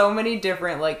just so many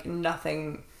different like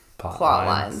nothing plot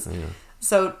lines. Yeah.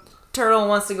 So Turtle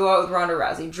wants to go out with Ronda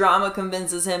Rousey. Drama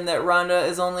convinces him that Ronda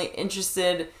is only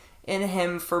interested in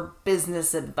him for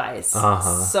business advice.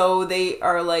 So they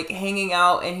are like hanging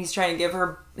out, and he's trying to give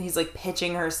her, he's like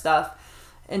pitching her stuff.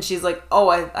 And she's like, oh,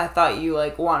 I thought you,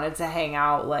 like, wanted to hang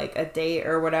out, like, a date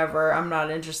or whatever. I'm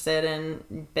not interested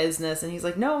in business. And he's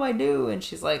like, no, I do. And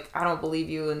she's like, I don't believe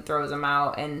you, and throws him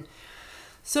out. And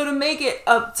so to make it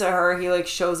up to her, he, like,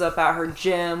 shows up at her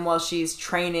gym while she's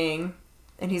training.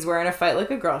 And he's wearing a fight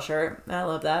like a girl shirt. I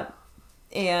love that.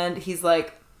 And he's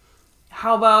like,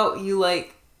 how about you,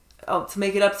 like, to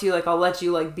make it up to you, like, I'll let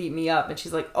you, like, beat me up. And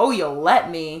she's like, oh, you'll let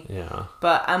me? Yeah.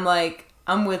 But I'm like,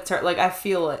 I'm with her. Like, I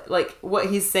feel it. Like, what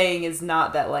he's saying is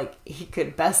not that, like, he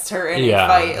could best her in a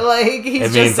fight. Like, he's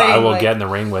just means saying, I will like, get in the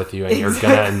ring with you, and you're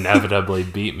gonna inevitably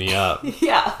beat me up.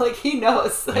 Yeah, like, he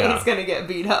knows that he's gonna get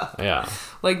beat up. Yeah.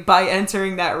 Like, by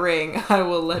entering that ring, I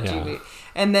will let you beat.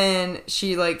 And then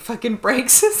she, like, fucking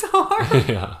breaks his arm.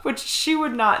 Which she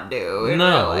would not do in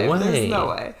real life. Way. There's no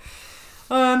way.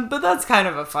 But that's kind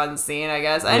of a fun scene, I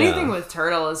guess. Anything with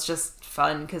Turtle is just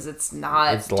fun because it's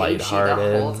not douchey the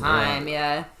whole time.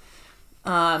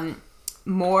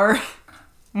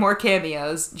 More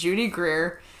cameos. Judy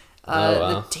Greer,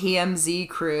 the TMZ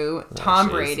crew, Tom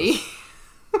Brady.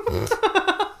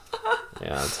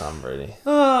 Tom Brady.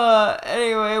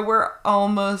 Anyway, we're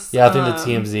almost. I think the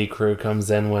TMZ crew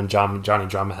comes in when Johnny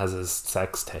Drama has his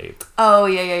sex tape. Oh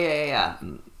yeah.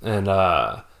 And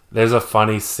there's a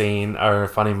funny scene or a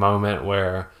funny moment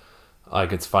where,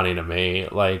 like, it's funny to me.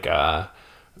 Like,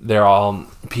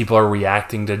 people are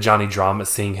reacting to Johnny Drama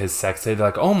seeing his sex tape. They're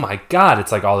like, oh my God.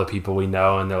 It's like all the people we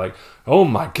know. And they're like, oh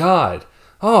my God.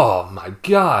 Oh my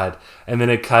God. And then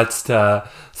it cuts to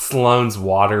Sloane's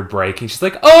water breaking. She's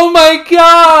like, oh my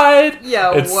God.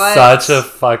 Yeah, it's such a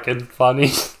fucking funny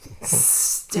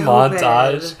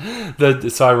montage.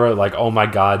 So I wrote, like, oh my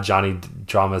God, Johnny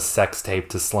Drama's sex tape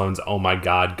to Sloane's oh my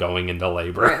God going into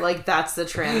labor. Right, like that's the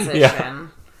transition.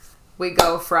 We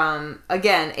go from,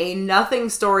 again, a nothing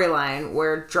storyline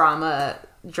where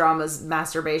Drama's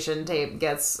masturbation tape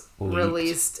gets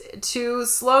released to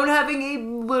Sloane having a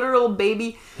literal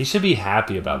baby. He should be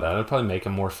happy about that. It'll probably make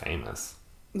him more famous.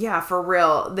 Yeah, for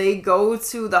real. They go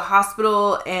to the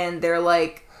hospital and they're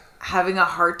like having a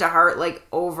heart-to-heart like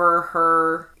over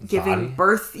her giving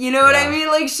birth. You know what I mean?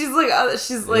 Like she's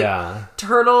like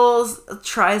Turtles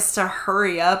tries to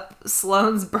hurry up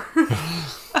Sloane's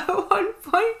birth at one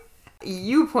point.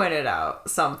 You pointed out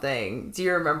something. Do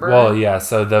you remember? Well, yeah.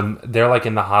 So they're like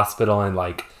in the hospital and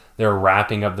like they're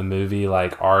wrapping up the movie.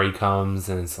 Like Ari comes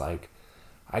and it's like,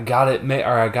 I got it,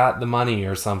 or I got the money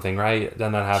or something, right?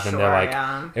 Then that happened. Sure, they're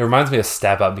like, it reminds me of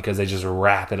Step Up because they just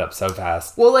wrap it up so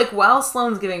fast. Well, like while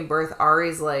Sloane's giving birth,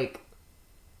 Ari's like,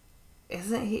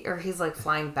 isn't he? Or he's like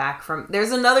flying back from.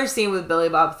 There's another scene with Billy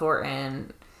Bob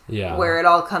Thornton. Yeah. Where it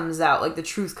all comes out, like the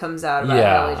truth comes out about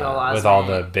Haley Joel Osment. With all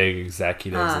the big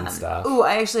executives and stuff. Ooh,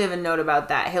 I actually have a note about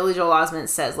that. Haley Joel Osment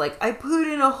says, like, I put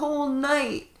in a whole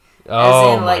night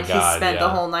Oh, as in, like, my God, he spent the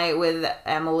whole night with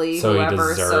Emily, so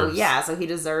whoever. So he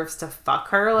deserves to fuck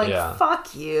her. Like,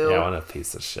 fuck you. Yeah, what a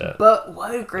piece of shit. But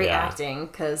what a great acting,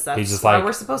 because that's just how like,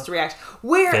 we're supposed to react.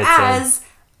 Whereas,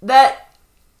 that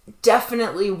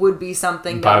definitely would be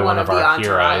something that one of the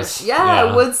Entourage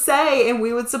would say, and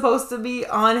we would supposed to be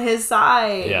on his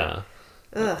side. Yeah.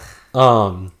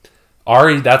 Ugh.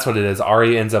 Ari, that's what it is.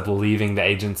 Ari ends up leaving the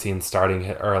agency and starting,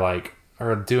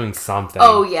 or doing something.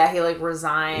 Oh, yeah, he, like,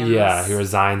 resigns. Yeah, he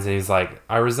resigns, and he's like,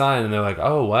 I resign, and they're like,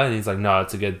 oh, what? And he's like, no,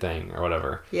 it's a good thing, or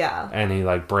whatever. Yeah. And he,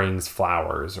 like, brings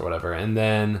flowers, or whatever. And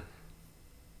then,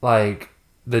 like,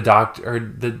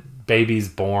 the baby's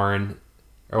born,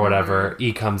 or whatever.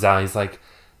 He comes out, and he's like,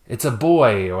 it's a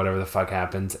boy, or whatever the fuck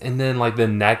happens. And then, like, the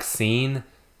next scene...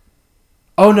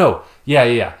 Oh, no.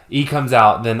 Yeah. E comes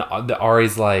out, then the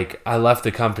Ari's like, I left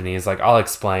the company. He's like, I'll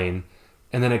explain.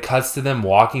 And then it cuts to them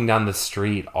walking down the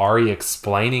street, Ari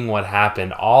explaining what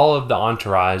happened, all of the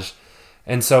entourage.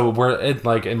 And so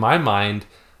in my mind,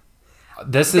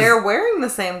 they're wearing the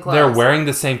same clothes. They're wearing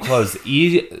the same clothes.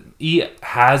 E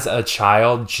has a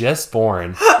child just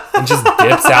born and just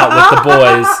dips out with the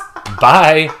boys.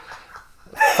 Bye.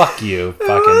 Fuck you,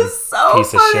 fucking so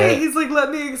piece funny. of shit. He's like,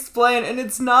 let me explain. And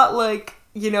it's not like,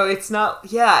 it's not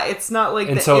like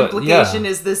and the so, implication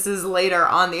is this is later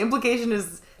on. The implication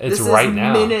is it's this right is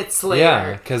now. Minutes later.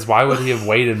 Yeah, because why would he have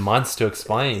waited months to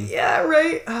explain? Yeah,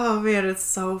 right. Oh man, it's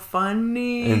so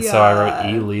funny. And so I wrote,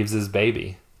 E leaves his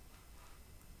baby.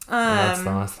 And that's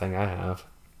the last thing I have.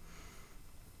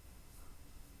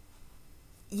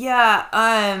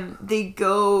 Yeah, they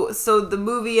go, so the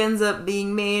movie ends up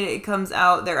being made, it comes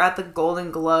out, they're at the Golden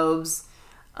Globes,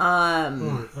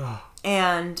 and,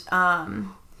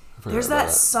 there's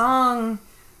that song,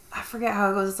 I forget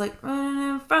how it goes, it's like,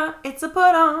 in front, it's a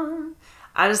put on.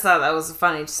 I just thought that was a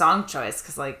funny song choice,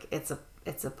 because, like, it's a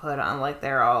put on, like,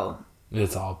 they're all...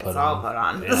 It's all put on. It's all put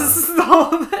on. Yeah. This is the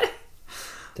whole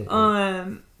thing.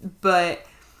 But,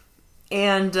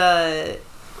 and,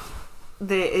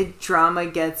 the drama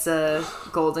gets a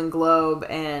Golden Globe,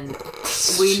 and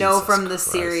we know from the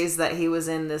series that he was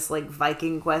in this, like,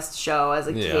 Viking Quest show as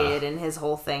a kid, and his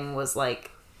whole thing was, like,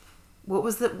 what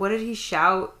did he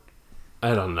shout?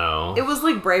 I don't know. It was,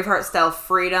 like, Braveheart style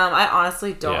freedom. I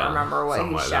honestly don't remember what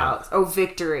he shouts. Oh,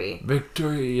 victory.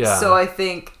 Victory, yeah. So I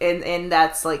think, and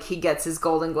that's, like, he gets his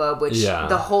Golden Globe, which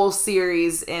the whole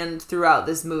series and throughout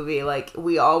this movie, like,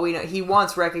 we know, he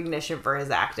wants recognition for his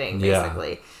acting,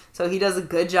 basically. Yeah. So he does a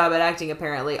good job at acting,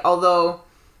 apparently. Although,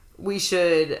 we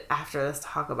should, after this,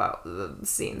 talk about the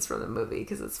scenes from the movie,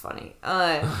 because it's funny.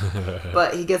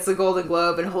 But he gets the Golden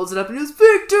Globe and holds it up and goes,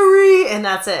 victory! And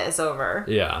that's it. It's over.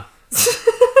 Yeah.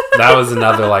 That was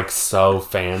another, like, so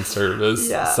fan service.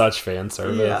 Yeah. Such fan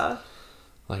service. Yeah.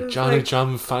 Like, Johnny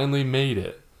Drum finally made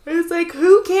it. It's like,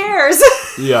 who cares?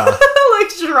 Yeah.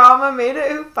 Like, drama made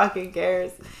it. Who fucking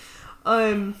cares?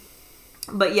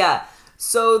 But yeah.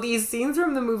 So these scenes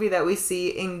from the movie that we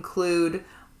see include,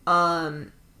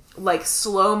 like,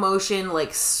 slow motion,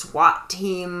 like, SWAT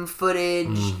team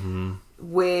footage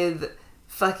with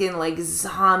fucking, like,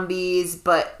 zombies,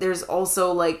 but there's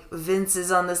also, like, Vince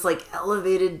is on this, like,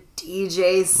 elevated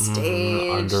DJ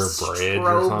stage, under a bridge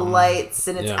strobe lights,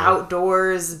 and it's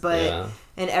outdoors, but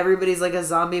and everybody's, like, a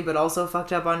zombie, but also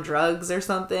fucked up on drugs or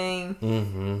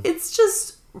something. It's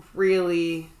just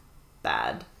really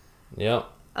bad. Yep.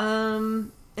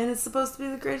 And it's supposed to be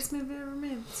the greatest movie ever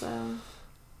made, so...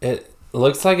 It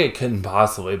looks like it couldn't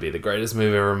possibly be the greatest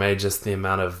movie ever made, just the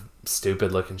amount of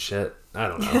stupid-looking shit. I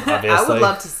don't know, obviously. I would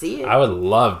love to see it. I would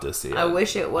love to see it. I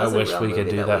wish it was I wish we could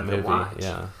do that movie,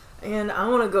 yeah. And I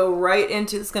want to go right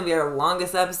into... This is going to be our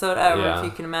longest episode ever, if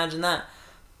you can imagine that.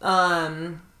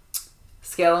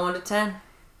 Scale of 1 to 10.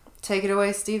 Take it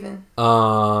away, Steven.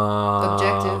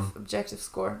 Objective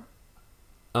score.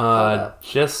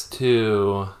 Just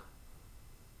to...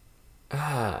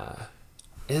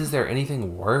 is there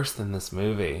anything worse than this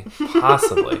movie?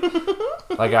 Possibly.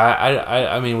 Like,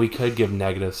 I mean, we could give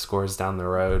negative scores down the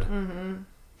road.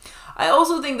 I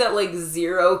also think that, like,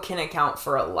 0 can account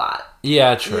for a lot.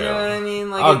 Yeah, true. You know what I mean?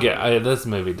 Like, this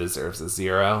movie deserves a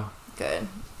 0. Good.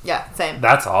 Yeah, same.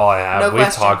 That's all I have. No we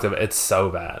talked about it's so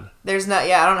bad. There's not.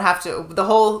 Yeah, I don't have to. The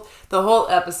whole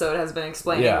episode has been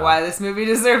explaining why this movie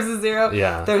deserves a 0.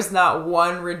 Yeah. There's not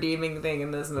one redeeming thing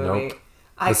in this movie. Nope.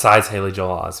 Besides Haley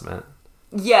Joel Osment.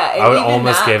 Yeah, I would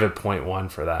almost give it 0.1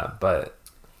 for that, but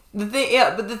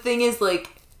the thing is,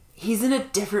 like, he's in a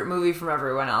different movie from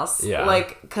everyone else. Yeah.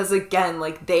 Like, because again,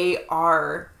 like, they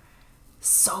are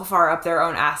so far up their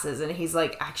own asses, and he's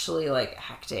like actually like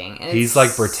acting. And he's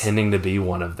like pretending to be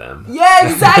one of them.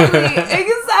 Yeah, exactly,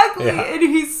 exactly. Yeah. And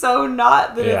he's so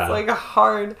not that Yeah. it's like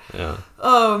hard. Yeah.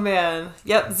 Oh man.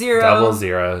 Yep. 0. Double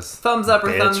zeros. Thumbs up or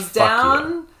Bitch, thumbs fuck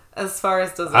down. you. As far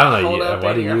as does it I don't know, hold up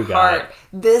what in do your you got? heart.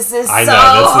 This is I so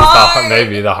know this hard. is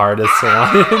maybe the hardest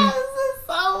one. This is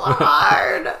so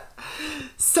hard.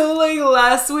 So, like,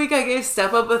 last week I gave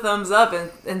Step Up a thumbs up,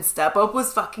 and Step Up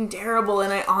was fucking terrible,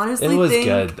 and I honestly think... It was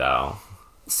good, though.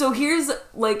 So here's,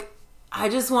 like, I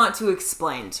just want to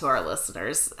explain to our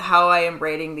listeners how I am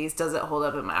rating these. Does it hold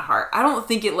up in my heart? I don't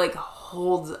think it, like,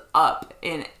 holds up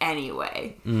in any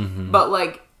way. Mm-hmm. But,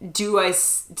 like,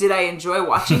 did I enjoy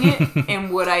watching it?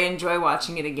 And would I enjoy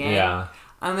watching it again? Yeah.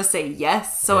 I'm going to say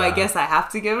yes, so I guess I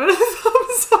have to give it a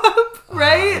thumbs up,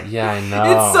 right? Yeah, I know.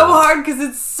 It's so hard because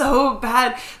it's so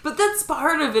bad. But that's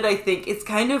part of it, I think. It's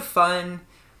kind of fun.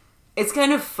 It's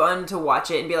kind of fun to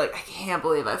watch it and be like, I can't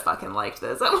believe I fucking liked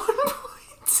this at one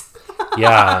point.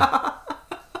 Yeah.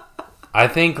 I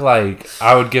think, like,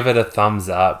 I would give it a thumbs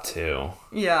up, too.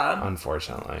 Yeah.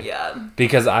 Unfortunately. Yeah.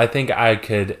 Because I think I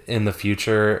could, in the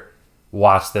future,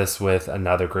 watch this with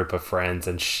another group of friends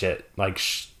and watch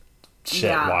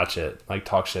it. Like,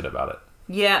 talk shit about it.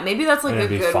 Yeah, maybe that's like a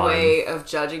good fun. way of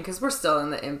judging, because we're still in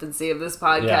the infancy of this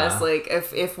podcast. Yeah. Like,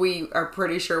 if we are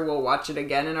pretty sure we'll watch it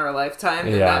again in our lifetime,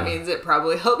 then that means it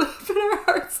probably held up in our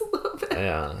hearts a little bit.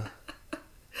 Yeah.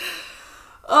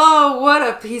 Oh, what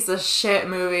a piece of shit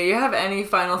movie. You have any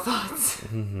final thoughts?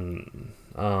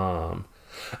 Oh,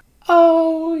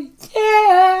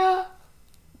 yeah.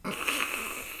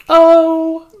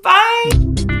 Oh. Bye.